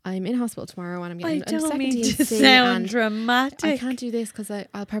I'm in hospital tomorrow and I'm getting a second to D&C, sound and dramatic. I can't do this because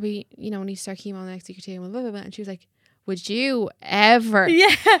I'll probably, need to start chemo the next week or two, and blah, blah, blah. And she was like, would you ever?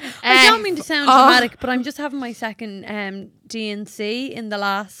 Yeah, I don't mean to sound dramatic, but I'm just having my second D&C in the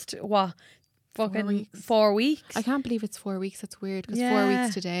last, fucking 4 weeks. I can't believe it's 4 weeks. That's weird because 4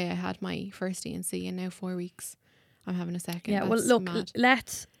 weeks today I had my first D&C, and now 4 weeks I'm having a second. Yeah, That's well, look, mad.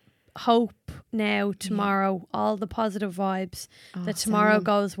 let's hope now tomorrow, all the positive vibes, that tomorrow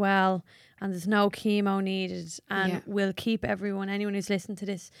goes well and there's no chemo needed, and we'll keep anyone who's listening to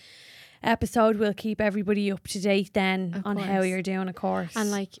this episode, we'll keep everybody up to date then on how you're doing, of course. And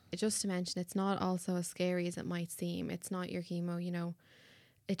like, just to mention, it's not also as scary as it might seem. It's not your chemo,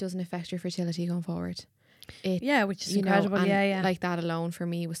 it doesn't affect your fertility going forward. Which is incredible. And like that alone for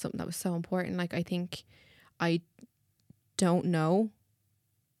me was something that was so important. Like, I think I don't know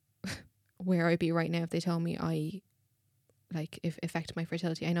where I'd be right now if they told me if affected my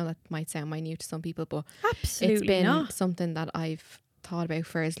fertility. I know that might sound minute to some people, but absolutely it's been not something that I've thought about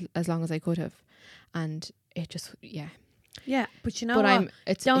for as long as I could have, and it just but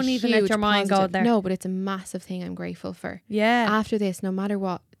don't even let your mind go there. No, but it's a massive thing I'm grateful for. After this, no matter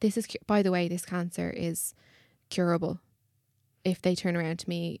what, this is, by the way, this cancer is curable. If they turn around to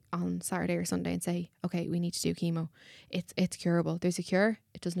me on Saturday or Sunday and say, okay, we need to do chemo, it's curable. There's a cure.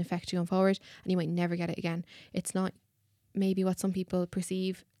 It doesn't affect you going forward, and you might never get it again. It's not maybe what some people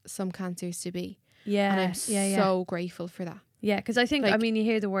perceive some cancers to be. And I'm so grateful for that. Yeah, because I think, you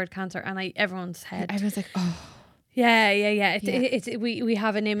hear the word cancer and everyone's like, oh. We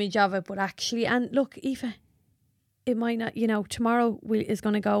have an image of it, but actually, and look, Aoife, it might not, tomorrow is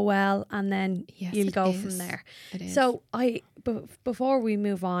going to go well, and then you'll go from there. It is. So before we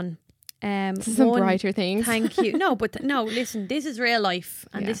move on, some brighter things. Thank you. No, listen, this is real life,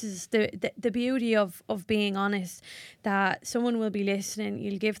 and this is the beauty of being honest, that someone will be listening,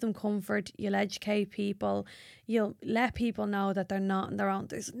 you'll give them comfort, you'll educate people, you'll let people know that they're not on their own.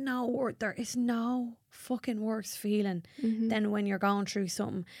 There is no fucking worse feeling than when you're going through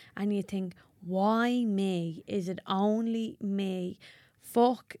something and you think, why me? Is it only me?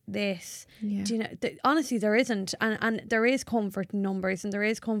 Fuck this. Do you know, honestly, there isn't, and there is comfort in numbers, and there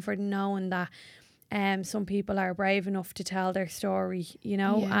is comfort in knowing that some people are brave enough to tell their story,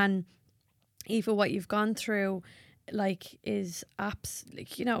 and even what you've gone through, like, is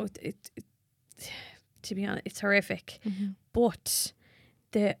to be honest, it's horrific. But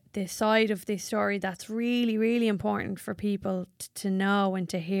the side of this story that's really, really important for people to know and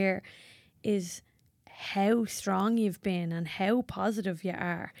to hear is how strong you've been and how positive you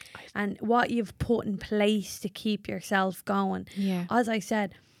are, and what you've put in place to keep yourself going. As I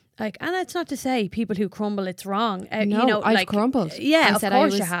said, and it's not to say people who crumble, it's wrong. I've crumbled. Yeah, of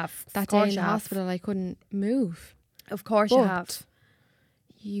course you have. That day in the hospital, I couldn't move. Of course you have.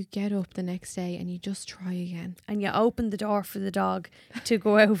 You get up the next day and you just try again. And you open the door for the dog to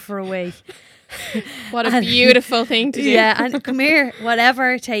go out for a wee. What a beautiful thing to do. Yeah, and come here,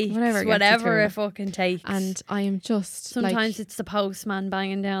 whatever it takes. Whatever it fucking takes. And I am just sometimes it's the postman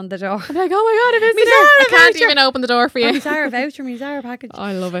banging down the door. I'm like, oh my God, it is there. I can't even open the door for you. Me's our voucher, me's our package.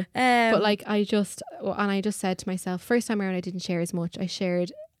 I love it. But I just said to myself, first time around I didn't share as much. I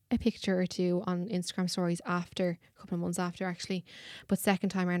shared a picture or two on Instagram stories after, a couple of months after actually, but second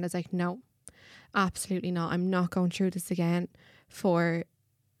time around I was like, no, absolutely not. I'm not going through this again for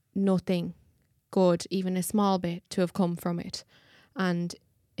nothing good, even a small bit, to have come from it. And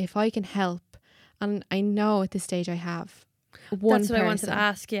if I can help, and I know at this stage I have one that's what person, I wanted to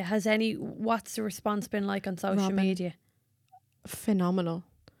ask you, what's the response been like on social media? Phenomenal.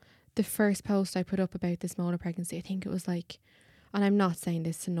 The first post I put up about this Molar pregnancy, I think it was like, and I'm not saying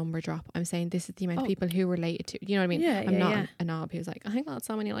this to number drop, I'm saying this is the amount of people who related to, you know what I mean? I'm not a knob who's like, I got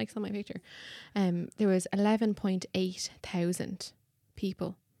so many likes on my picture. There was 11.8 thousand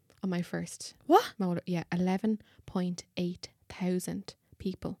people on my first Molar. 11.8 thousand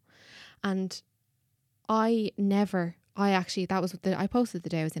people. And I posted the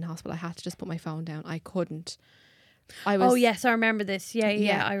day I was in hospital. I had to just put my phone down. I couldn't. I remember this.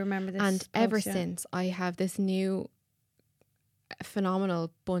 Yeah, I remember this. And ever since, I have this new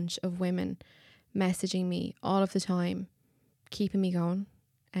phenomenal bunch of women messaging me all of the time, keeping me going,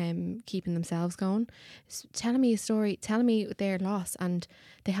 keeping themselves going, telling me a story, telling me their loss, and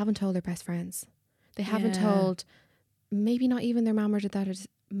they haven't told their best friends. They haven't told, maybe not even their mum or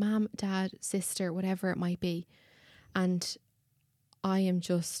dad, sister, whatever it might be. And I am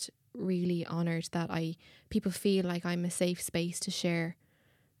just really honoured that people feel like I'm a safe space to share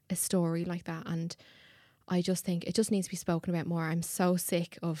a story like that. And I just think it just needs to be spoken about more. I'm so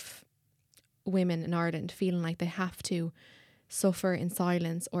sick of women in Ireland feeling like they have to suffer in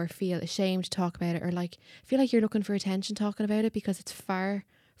silence or feel ashamed to talk about it, or like feel like you're looking for attention talking about it, because it's far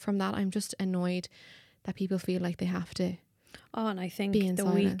from that. I'm just annoyed that people feel like they have to. Oh, and I think be in the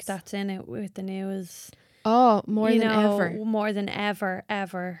silence. week that's in it with the news, more than ever. more than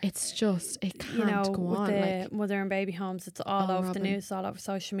ever. It's just, it can't you know, go with on. the Like, mother and baby homes, it's all over the Robin. news, all over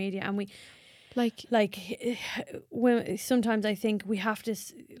social media, and we like, women, sometimes I think we have to,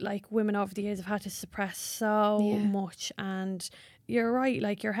 like, women over the years have had to suppress so much. And you're right,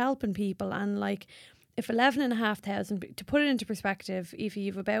 like, you're helping people, and like, if 11,500, to put it into perspective, if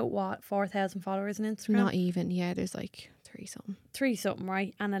you've about what 4,000 followers on Instagram, not even, there's like three something,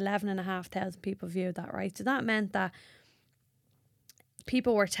 right, and 11,500 people viewed that, right? So that meant that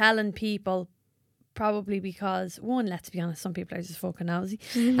people were telling people, probably because, one, let's be honest, some people are just fucking nosy,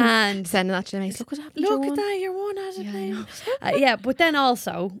 and sending that to them, look what happened. Look at that, you're one at it Yeah, now. But then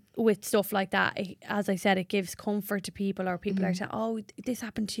also with stuff like that, as I said, it gives comfort to people, or people are saying, oh, this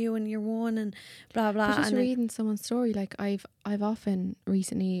happened to you and you're one, and blah blah. But just and reading someone's story, like I've often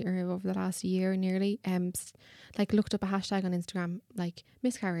recently, or over the last year nearly, like looked up a hashtag on Instagram, like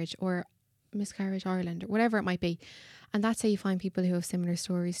miscarriage or miscarriage Ireland or whatever it might be, and that's how you find people who have similar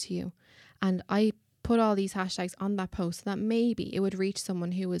stories to you. And I put all these hashtags on that post so that maybe it would reach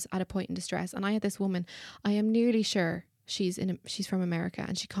someone who was at a point in distress. And I had this woman, I am nearly sure she's from America,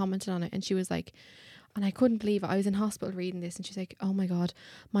 and she commented on it, and she was like, and I couldn't believe it, I was in hospital reading this, and she's like, oh my God,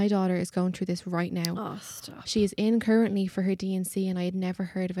 my daughter is going through this right now. Oh, stop. She is in currently for her D&C, and I had never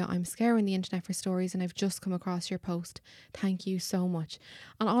heard of it. I'm scouring the internet for stories, and I've just come across your post. Thank you so much.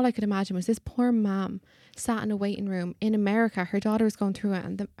 And all I could imagine was this poor mum sat in a waiting room in America. Her daughter was going through it,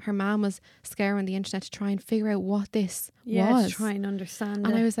 and her mum was scouring the internet to try and figure out what this was. To try and understand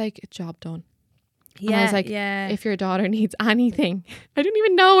And it. I was like, job done. Yeah, and I was like, if your daughter needs anything, I didn't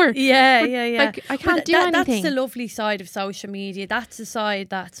even know her. Yeah. Like, I can't do anything. That's the lovely side of social media. That's the side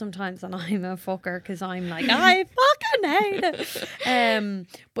that sometimes, and I'm a fucker because I'm like, I fucking hate it.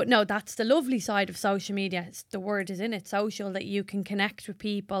 But no, that's the lovely side of social media. The word is in it, social, that you can connect with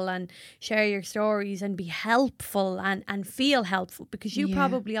people and share your stories and be helpful and feel helpful, because you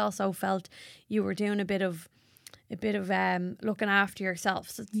probably also felt you were doing a bit of looking after yourself,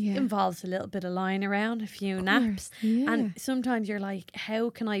 so it involves a little bit of lying around, a few naps, and sometimes you're like, how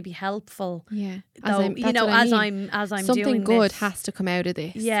can I be helpful? Though, as I'm something doing good this. has to come out of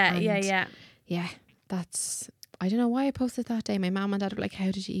this. That's, I don't know why I posted that day. My mum and dad were like,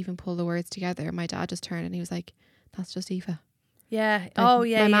 how did you even pull the words together? My dad just turned and he was like, that's just Aoife.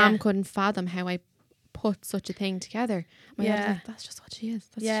 My mum couldn't fathom how I put such a thing together. My dad was like, that's just what she is.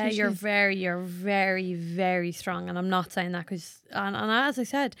 That's you're very, very strong, and I'm not saying that because, and as I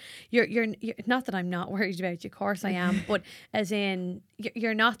said, you're not that I'm not worried about you. Of course I am, but as in,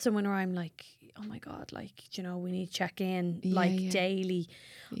 you're not someone where I'm like, oh my God, like, we need to check in daily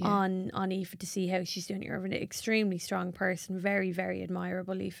on Aoife to see how she's doing. You're an extremely strong person, very, very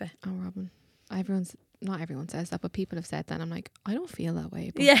admirable, Aoife. Oh, Robin, not everyone says that, but people have said that, and I'm like, I don't feel that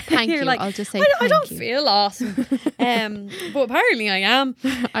way. But thank you. Like, I'll just say I don't feel awesome. But apparently I am.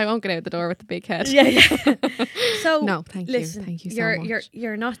 I won't get out the door with the big head. So no, thank you so much.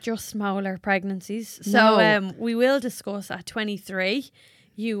 You're not just Molar pregnancies. So we will discuss at 23.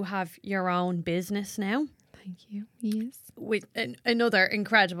 You have your own business now. Thank you. Yes. With another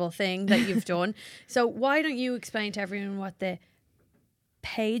incredible thing that you've done. So why don't you explain to everyone what the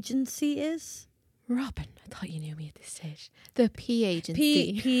pageancy is? Robin, I thought you knew me at this stage. The P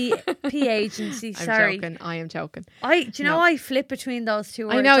agency. P agency. Sorry, I am joking. I flip between those two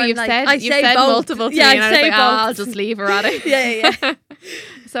words. I know you've said multiple to me, and I was like, I'll just leave her at it. Yeah.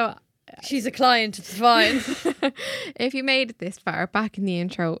 So she's a client. It's fine. If you made it this far, back in the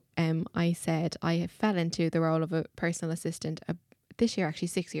intro, I said I fell into the role of a personal assistant this year, actually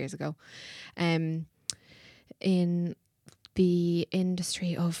 6 years ago, in the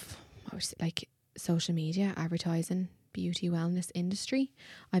industry of social media, advertising, beauty, wellness industry.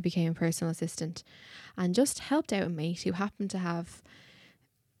 I became a personal assistant and just helped out a mate who happened to have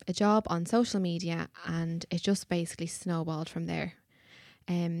a job on social media, and it just basically snowballed from there.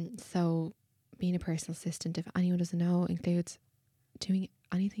 So being a personal assistant, if anyone doesn't know, includes doing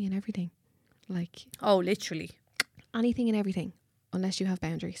anything and everything. Like, literally anything and everything, unless you have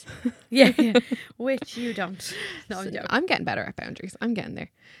boundaries. Yeah, which you don't. No, so I'm getting better at boundaries. I'm getting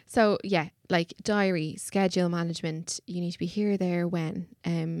there. So like diary, schedule management. You need to be here, there, when.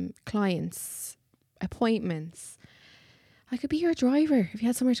 Clients, appointments. I could be your driver if you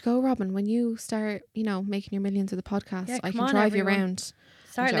had somewhere to go, Robin. When you start, making your millions of the podcast, I can drive you around.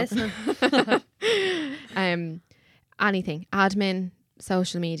 Start I'm joking. listening. Anything, admin,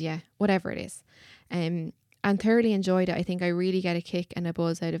 social media, whatever it is. And thoroughly enjoyed it. I think I really get a kick and a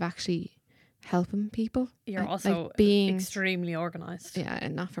buzz out of actually helping people. You're Like also being extremely organised. Yeah,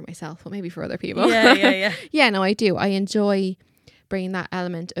 and not for myself, but maybe for other people. Yeah. Yeah, no, I do. I enjoy bringing that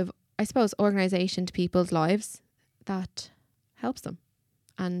element of, I suppose, organisation to people's lives that helps them.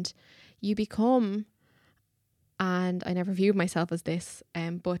 And you become, and I never viewed myself as this,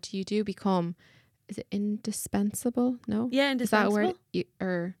 but you do become, is it indispensable? No? Yeah, Is that a indispensable. word?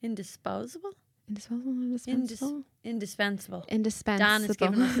 Or Indisposable? indispensable? Indispensable. Indispensable. Dan is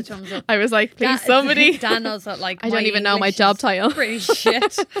giving us a thumbs up. I was like, please, somebody. Dan knows that, like, I don't even know my English job is title. Pretty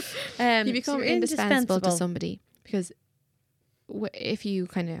shit. You become so indispensable to somebody because if you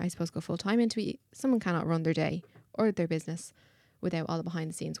kind of, I suppose, go full time into it, someone cannot run their day or their business without all the behind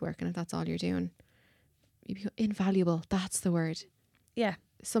the scenes work. And if that's all you're doing, you become invaluable. That's the word. Yeah.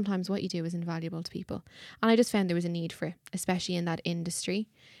 Sometimes what you do is invaluable to people. And I just found there was a need for it, especially in that industry.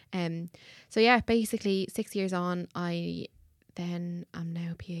 So yeah, basically 6 years on, I then am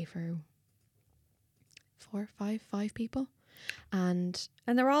now PA for 5 people. And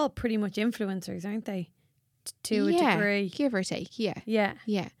they're all pretty much influencers, aren't they? To a degree. Give or take, yeah. Yeah.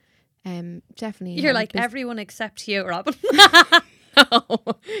 Yeah. Definitely. You're like everyone except you, Robin.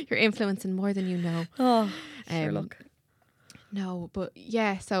 You're influencing more than you know. Oh, sure, look. No, but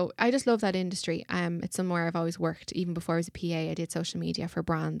yeah, so I just love that industry. It's somewhere I've always worked. Even before I was a PA, I did social media for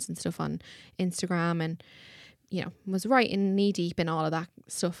brands and stuff on Instagram, and was writing knee deep in all of that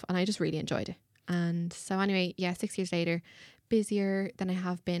stuff, and I just really enjoyed it. And so anyway, yeah, 6 years later, busier than I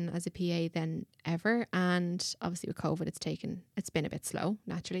have been as a PA than ever. And obviously with COVID, it's been a bit slow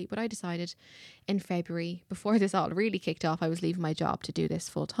naturally, but I decided in February, before this all really kicked off, I was leaving my job to do this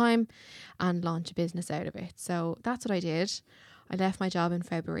full time and launch a business out of it. So that's what I did. I left my job in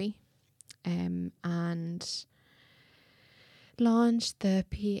February and launched the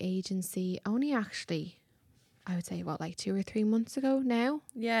PA agency only actually, I would say, 2 or 3 months ago now.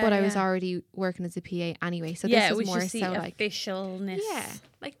 Yeah. But I was already working as a PA anyway. So yeah, this was it was more just the so like officialness. Yeah,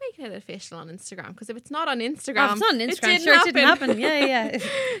 like making it official on Instagram. Because if it's not on Oh, Instagram, it's not on Instagram. it It didn't happen. Yeah.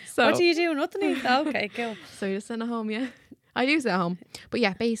 So what do you do? Nothing. Okay, cool. So you just send it home, yeah. I do sit at home. But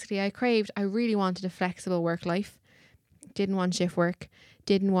yeah, basically I really wanted a flexible work life. Didn't want shift work.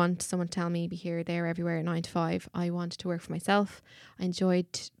 Didn't want someone to tell me be here, there, everywhere, 9 to 5. I wanted to work for myself. I enjoyed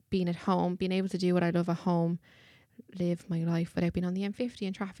being at home, being able to do what I love at home, live my life without being on the M50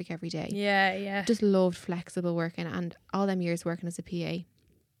 in traffic every day. Yeah. Just loved flexible working, and all them years working as a PA,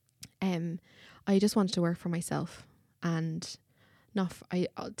 I just wanted to work for myself, and I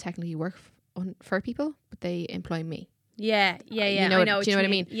technically work for people, but they employ me. Yeah. You know, I know. do you know what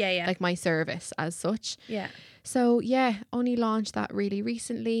I mean? Yeah. Like my service as such. Yeah. So yeah, only launched that really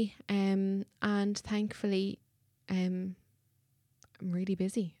recently, and thankfully, I'm really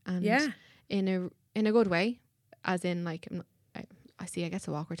busy, and in a good way, as in like I get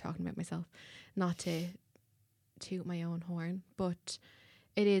so awkward talking about myself, not to toot my own horn, but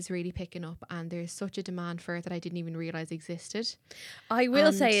it is really picking up, and there's such a demand for it that I didn't even realise existed. I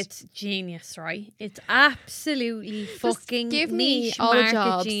will say it's genius, right? It's absolutely fucking give me niche all the market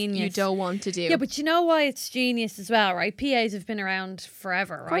jobs genius. you don't want to do. Yeah, but you know why it's genius as well, right? PAs have been around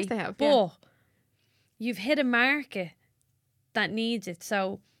forever, right? Of course they have, But yeah. you've hit a market that needs it.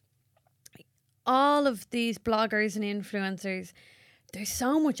 So all of these bloggers and influencers, there's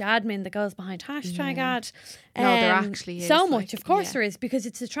so much admin that goes behind hashtag ad. No, there actually is. So much, of course yeah. there is, because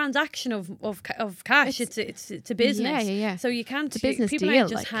it's a transaction of cash. It's a business. Yeah. So you can't. It's a business people deal, aren't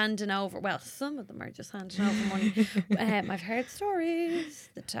just like. handing over. Well, some of them are just handing over money. I've heard stories.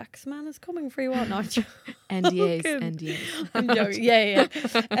 The tax man is coming for you all. Not NDAs. I'm joking. Yeah.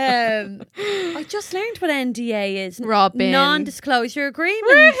 I just learned what NDA is. Robin. Non-disclosure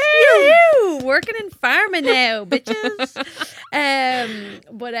agreement. Yoo-hoo! Working in pharma now, bitches.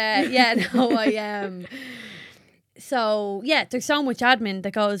 So yeah, there's so much admin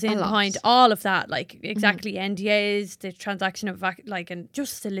that goes in behind all of that, like exactly NDAs, the transaction of and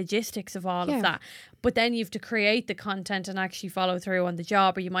just the logistics of all of that. But then you have to create the content and actually follow through on the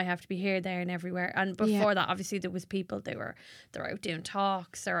job, or you might have to be here, there, and everywhere. And before that, obviously, there was people. They're out doing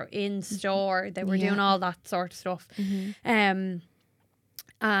talks, they're in store, they were doing all that sort of stuff. And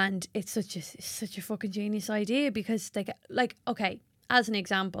it's such a fucking genius idea, because they get, like, okay, as an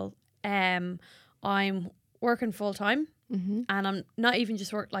example, I'm working full time, and I'm not even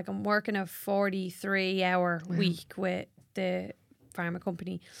just I'm working a 43-hour week with the pharma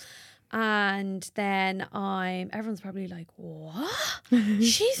company. And then everyone's probably like, what?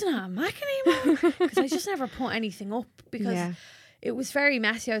 She's not a Mac anymore? Because I just never put anything up, because it was very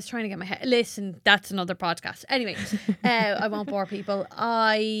messy. I was trying to get my head. Listen, that's another podcast. Anyway, I won't bore people.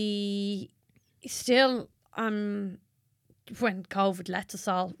 I still, when COVID lets us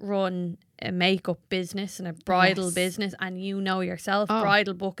all run a makeup business and a bridal business, and you know yourself,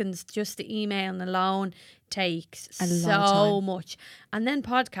 bridal bookings, just the email alone takes so much. And then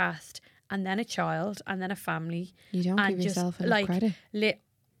podcast, and then a child, and then a family. You don't give yourself enough credit.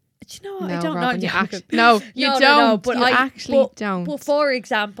 Do you know what? No, I don't Robin, know. You don't. But you actually don't. But for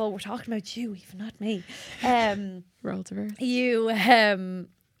example, we're talking about you, even not me. Roll to verse.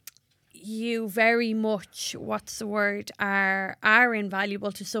 You very much, what's the word, are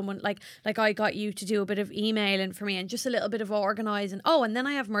invaluable to someone. Like I got you to do a bit of emailing for me and just a little bit of organising. Oh, and then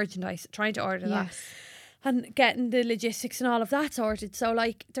I have merchandise, trying to order that. And getting the logistics and all of that sorted. So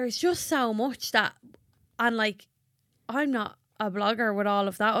like there's just so much that, and like I'm not a blogger with all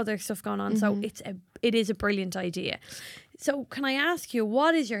of that other stuff going on. So it is a brilliant idea. So can I ask you,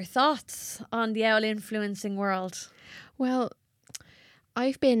 what is your thoughts on the owl influencing world? Well,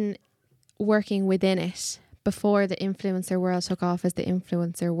 I've been working within it before the influencer world took off as the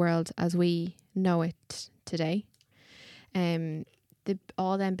influencer world as we know it today.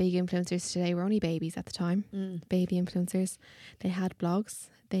 All them big influencers today were only babies at the time. Baby influencers. They had blogs.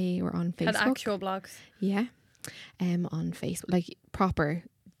 They were on Facebook. Had actual blogs. Yeah. On Facebook, like proper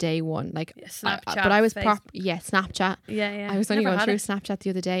day one, like Snapchat. But I was Snapchat. Yeah. I was only going through Snapchat the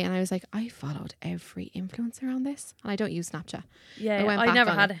other day, and I was like, I followed every influencer on this, and I don't use Snapchat. Yeah, I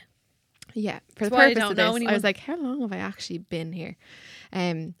never had it. Yeah, for the purpose of this, I was like, how long have I actually been here?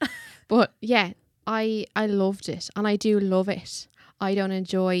 But yeah, I loved it, and I do love it. I don't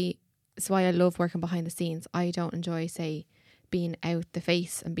enjoy. That's why I love working behind the scenes. I don't enjoy, say, being out the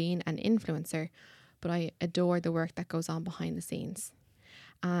face and being an influencer. But I adore the work that goes on behind the scenes.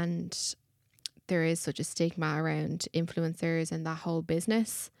 And there is such a stigma around influencers and that whole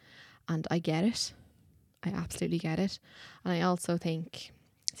business. And I get it. I absolutely get it. And I also think,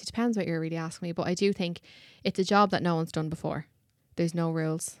 it depends what you're really asking me, but I do think it's a job that no one's done before. There's no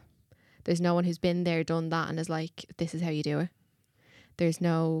rules. There's no one who's been there, done that, and is like, this is how you do it. There's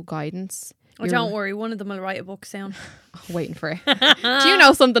no guidance. Oh, don't worry, one of them will write a book soon. Waiting for it. Do you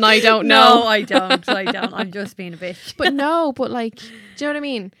know something I don't know? No, I don't. I'm just being a bitch. But like, do you know what I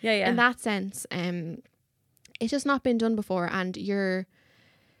mean? Yeah. In that sense, it's just not been done before, and you're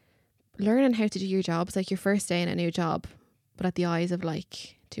learning how to do your job. It's like your first day in a new job, but at the eyes of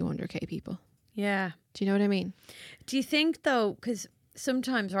like 200k people. Yeah. Do you know what I mean? Do you think though, because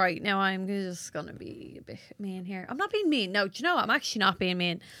sometimes, right now, I'm just going to be a bit mean here. I'm not being mean. No, do you know what? I'm actually not being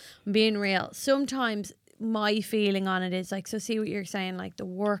mean. I'm being real. Sometimes my feeling on it is like, so see what you're saying, like the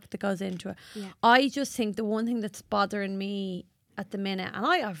work that goes into it. Yeah. I just think the one thing that's bothering me at the minute, and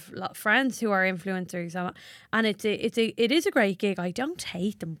I have a lot of friends who are influencers, and it is a great gig. I don't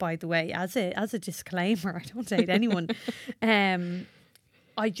hate them, by the way, as a disclaimer. I don't hate anyone.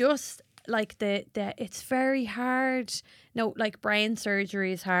 I just like the it's very hard. No, like brain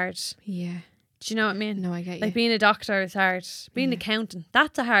surgery is hard. Yeah. Do you know what I mean? No, I get you. Like being a doctor is hard. Being an accountant,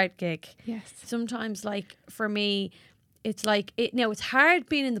 that's a hard gig. Yes. Sometimes, like for me, it's like it's hard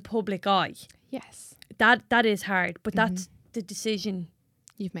being in the public eye. Yes. That is hard, but that's the decision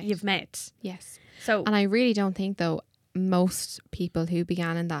you've made. Yes. So, and I really don't think though most people who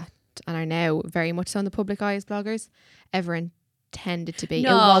began in that and are now very much so in the public eye as bloggers ever intended to be.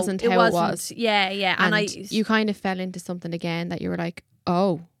 No, it wasn't how it was. Yeah. And you kind of fell into something again that you were like,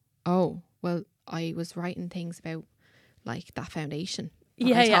 oh, well, I was writing things about like that foundation.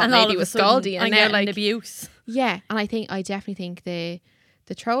 Yeah, and maybe it was Scaldy, and now like abuse. Yeah, and I definitely think the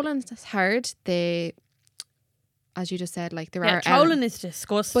trolling's hard. As you just said, like there are trolling is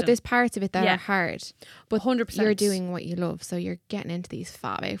disgusting, but there's parts of it that are hard. But 100%, you're doing what you love, so you're getting into these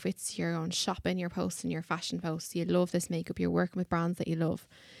fab outfits. You're going shopping. You're posting your fashion posts. You love this makeup. You're working with brands that you love.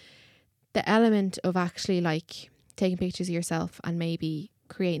 The element of actually like taking pictures of yourself and maybe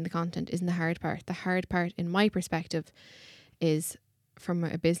creating the content isn't the hard part. The hard part, in my perspective, is from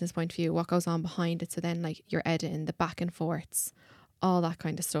a business point of view, what goes on behind it. So then like your editing, the back and forths, all that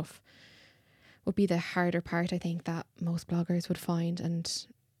kind of stuff would be the harder part, I think, that most bloggers would find and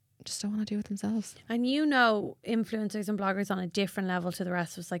just don't want to do it themselves. And influencers and bloggers on a different level to the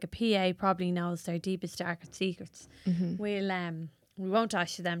rest of us. Like a PA probably knows their deepest, darkest secrets. We won't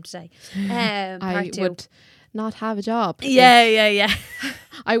ask you them today. I would not have a job. Yeah.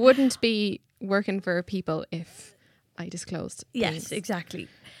 I wouldn't be working for people if I disclosed Yes, things. Exactly.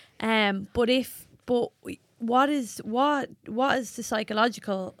 But what is the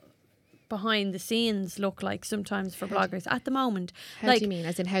psychological behind the scenes look like sometimes for bloggers at the moment. How do you mean?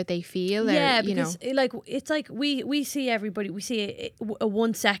 As in how they feel? Yeah, or, because like it's like we see everybody. We see a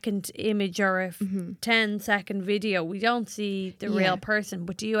 1 second image or a 10-second video. We don't see the real person.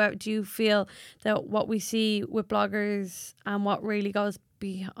 But do you feel that what we see with bloggers and what really goes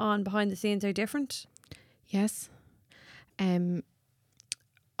on behind the scenes are different? Yes.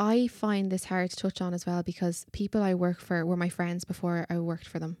 I find this hard to touch on as well because people I work for were my friends before I worked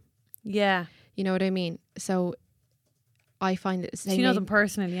for them. Yeah. You know what I mean? So I find it... So you know them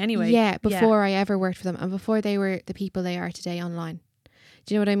personally anyway. Yeah, before I ever worked for them and before they were the people they are today online.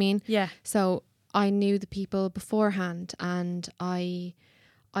 Do you know what I mean? Yeah. So I knew the people beforehand, and I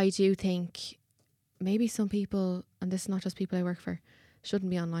do think maybe some people, and this is not just people I work for,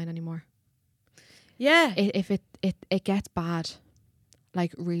 shouldn't be online anymore. Yeah. If it gets bad.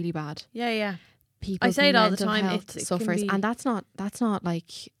 Like really bad. Yeah. People, I say it all the time. It suffers, and that's not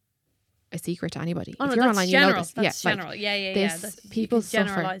like a secret to anybody. Oh, if no, you're that's online, general. you know this. That's general. Like, yeah. People suffer.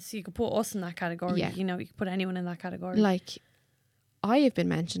 Generalize. You could put us in that category. Yeah. You know, you could put anyone in that category. Like, I have been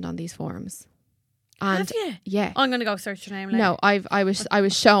mentioned on these forums. And have you? Yeah. I'm gonna go search your name later. No, I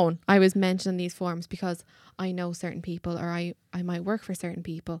was mentioned on these forums because I know certain people, or I might work for certain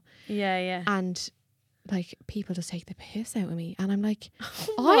people. Yeah. And like, people just take the piss out of me, and I'm like,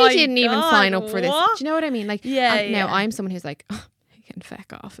 Oh I didn't even sign up for this. what? Do you know what I mean? Like, Yeah. Now I'm someone who's like, oh, they can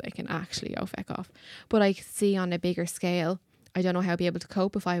feck off. They can actually go feck off. But I see on a bigger scale, I don't know how I'd be able to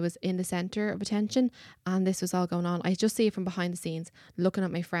cope if I was in the centre of attention and this was all going on. I just see it from behind the scenes, looking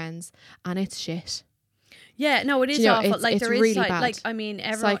at my friends, and it's shit. Yeah, no, it is awful. Like, it's there is really bad. like, I mean,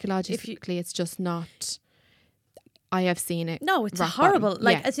 everyone, psychologically, it's just not. I have seen it. No, it's horrible.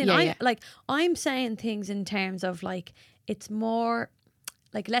 Like, as in, I'm saying things in terms of like, it's more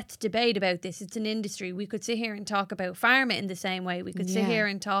like, let's debate about this. It's an industry. We could sit here and talk about pharma in the same way. We could sit here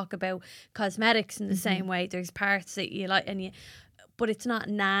and talk about cosmetics in the same way. There's parts that you like, but it's not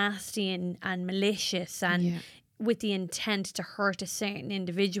nasty and malicious and with the intent to hurt a certain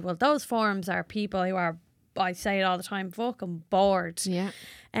individual. Those forums are people who are, I say it all the time, fucking bored. Yeah.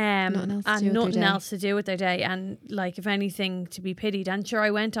 Nothing else to do with their day. And like, if anything, to be pitied. And sure,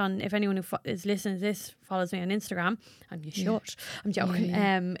 I went on, if anyone who is listening to this follows me on Instagram, and you should. I'm joking.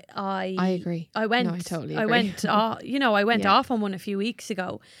 Yeah. I agree. I went. No, I totally agree. I went. I went off on one a few weeks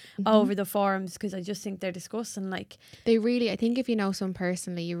ago over the forums because I just think they're disgusting. Like, they really. I think if you know someone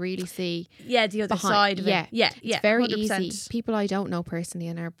personally, you really see. Yeah, the other side of it. Yeah. It's very 100%. easy. People I don't know personally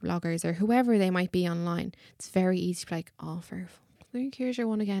and are bloggers or whoever they might be online. It's very easy to be like, oh, here's your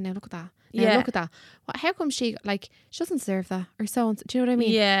one again. Now look at that. Look at that. How come she doesn't deserve that or so on? Do you know what I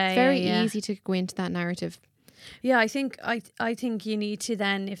mean? Yeah. It's very easy to go into that narrative. Yeah, I think you need to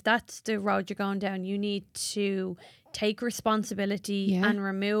then, if that's the road you're going down, you need to take responsibility and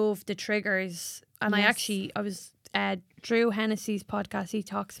remove the triggers. And I was Drew Hennessy's podcast, he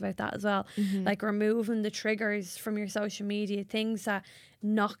talks about that as well. Like, removing the triggers from your social media, things that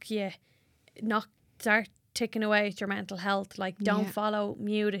start ticking away at your mental health. Like, don't follow,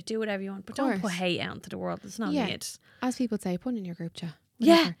 mute it, do whatever you want, but don't put hate out into the world. It's not needed. As people say, put it in your group chat.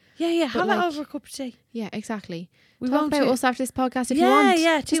 Yeah. But have it over a cup of tea. Yeah, exactly. We Talk won't about us after this podcast if you want.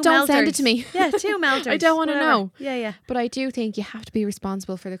 Yeah, just don't send it to me. Yeah, 2 melters. I don't want to know. Yeah. But I do think you have to be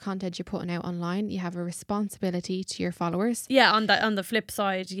responsible for the content you're putting out online. You have a responsibility to your followers. Yeah, on the flip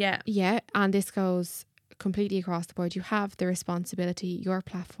side, yeah. Yeah, and this goes completely across the board. You have the responsibility, your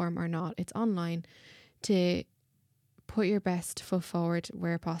platform or not, it's online, to put your best foot forward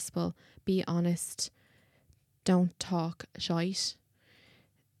where possible. Be honest. Don't talk shite.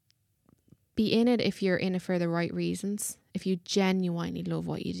 Be in it if you're in it for the right reasons. If you genuinely love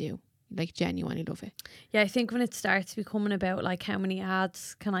what you do. Like, genuinely love it. Yeah, I think when it starts becoming about like, how many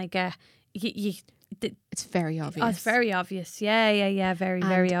ads can I get? It's very obvious. Oh, it's very obvious. Yeah.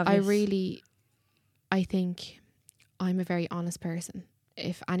 Very obvious. I think I'm a very honest person.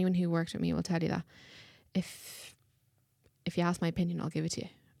 If anyone who worked with me will tell you that. If you ask my opinion, I'll give it to you.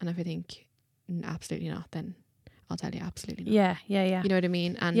 And if I think absolutely not, then I'll tell you absolutely not. Yeah. You know what I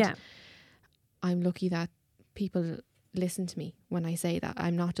mean? And I'm lucky that people listen to me when I say that.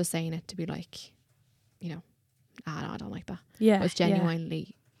 I'm not just saying it to be like, no, I don't like that. Yeah. But it's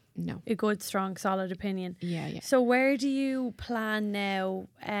genuinely no. A good, strong, solid opinion. Yeah. So where do you plan now?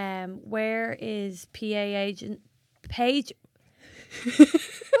 Where is PA agent page?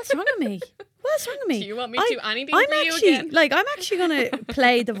 What's wrong with me? Do you want me to do anything for you again? Like, I'm actually going to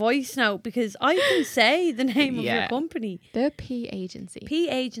play the voice note because I can say the name of your company. The P Agency. P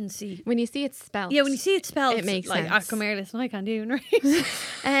Agency. When you see it spelled. Yeah, when you see it spelled. It makes like, sense. Come here, listen, I can't even read.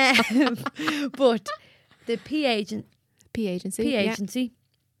 But the P Agency. P Agency.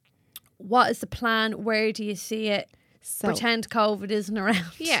 what is the plan? Where do you see it? So Pretend COVID isn't around.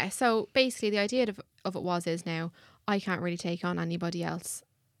 yeah, so basically the idea of it is now I can't really take on anybody else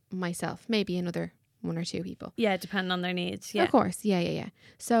myself, maybe another 1 or 2 people. Yeah, depending on their needs. Yeah. Of course, yeah.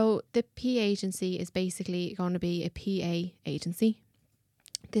 So the P agency is basically going to be a PA agency.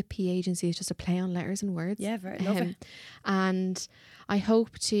 The P agency is just a play on letters and words. Yeah, very love it. And I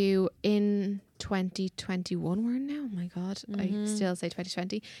hope to, in 2021, we're in now, oh my God, I still say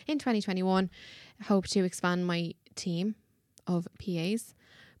 2020. In 2021, hope to expand my team of PAs,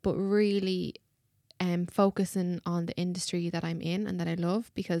 but really focusing on the industry that I'm in and that I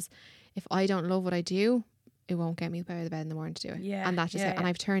love, because if I don't love what I do, it won't get me out of the bed in the morning to do it. Yeah, And that's just it. And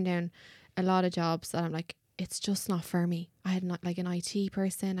I've turned down a lot of jobs that I'm like, it's just not for me. I had not like an IT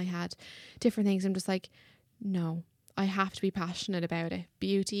person. I had different things. I'm just like, no, I have to be passionate about it.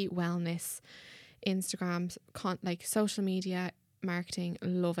 Beauty, wellness, Instagram, like social media, marketing,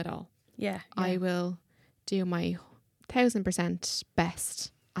 love it all. Yeah. I will do my 1000%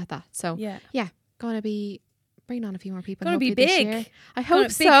 best at that. So yeah, gonna be bringing on a few more people. Gonna be this big. year. I hope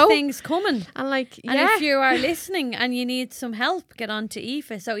Big so. things coming. And like, And if you are listening and you need some help, get on to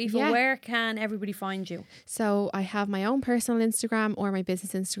Aoife. So Aoife, where can everybody find you? So I have my own personal Instagram or my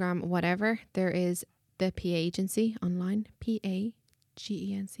business Instagram, whatever. There is the PA agency online,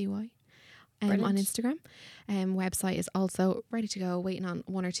 PAGENCY. On Instagram. Website is also ready to go, waiting on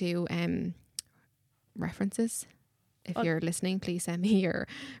 1 or 2 references. If you're listening, please send me your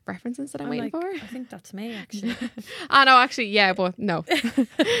references that I'm waiting for. I think that's me, actually. I know, actually, yeah, but no.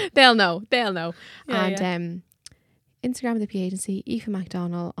 They'll know. Yeah, and Instagram of the P agency, Aoife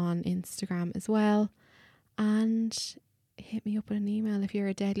McDonnell on Instagram as well. And hit me up with an email if you're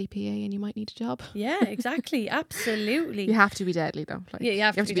a deadly PA and you might need a job. Yeah, exactly. Absolutely. You have to be deadly though. Like, yeah, you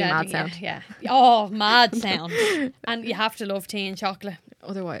have to be deadly, mad sound. Yeah. Oh, mad sound. And you have to love tea and chocolate.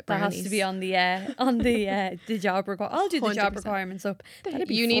 Otherwise, that has to be on the job requirement. I'll do the 100%. Job requirements up. That'd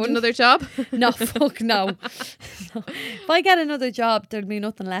be you fun. Need another job? No, fuck no. If I get another job, there'll be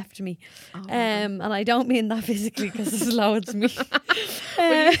nothing left to me. And I don't mean that physically, because there's loads of me.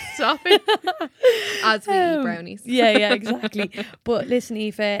 Will you stop it? As we eat brownies. Yeah, exactly. But listen,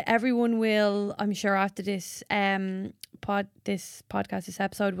 Aoife, everyone will, I'm sure after this this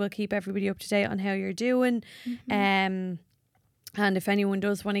episode, will keep everybody up to date on how you're doing. And if anyone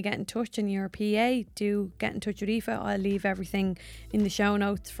does want to get in touch and you're a PA, do get in touch with Aoife. I'll leave everything in the show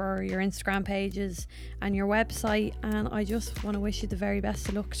notes for your Instagram pages and your website. And I just want to wish you the very best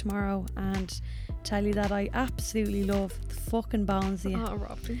of luck tomorrow and tell you that I absolutely love the fucking bones of you. Oh,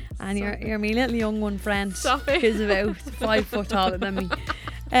 Robin. And you're my little young one friend. Stop it. Who's about 5 foot taller than me.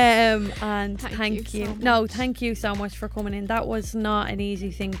 And thank you. No, thank you so much for coming in. That was not an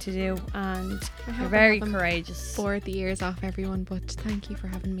easy thing to do, and you're very courageous. Bored the ears off everyone, but thank you for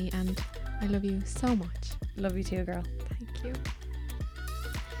having me, and I love you so much. Love you too, girl. Thank you.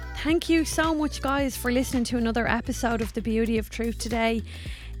 Thank you so much, guys, for listening to another episode of The Beauty of Truth today.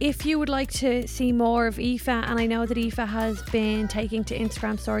 If you would like to see more of Aoife, and I know that Aoife has been taking to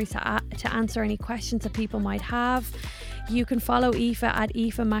Instagram stories to answer any questions that people might have, you can follow Aoife at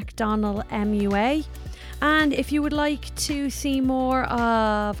Aoife McDonnell MUA. And if you would like to see more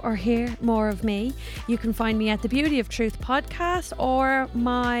of or hear more of me, you can find me at the Beauty of Truth podcast, or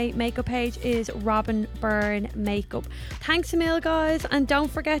my makeup page is Robin Byrne Makeup. Thanks a mil, guys, and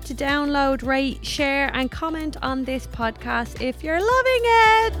don't forget to download, rate, share and comment on this podcast if you're loving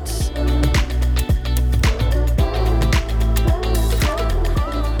it.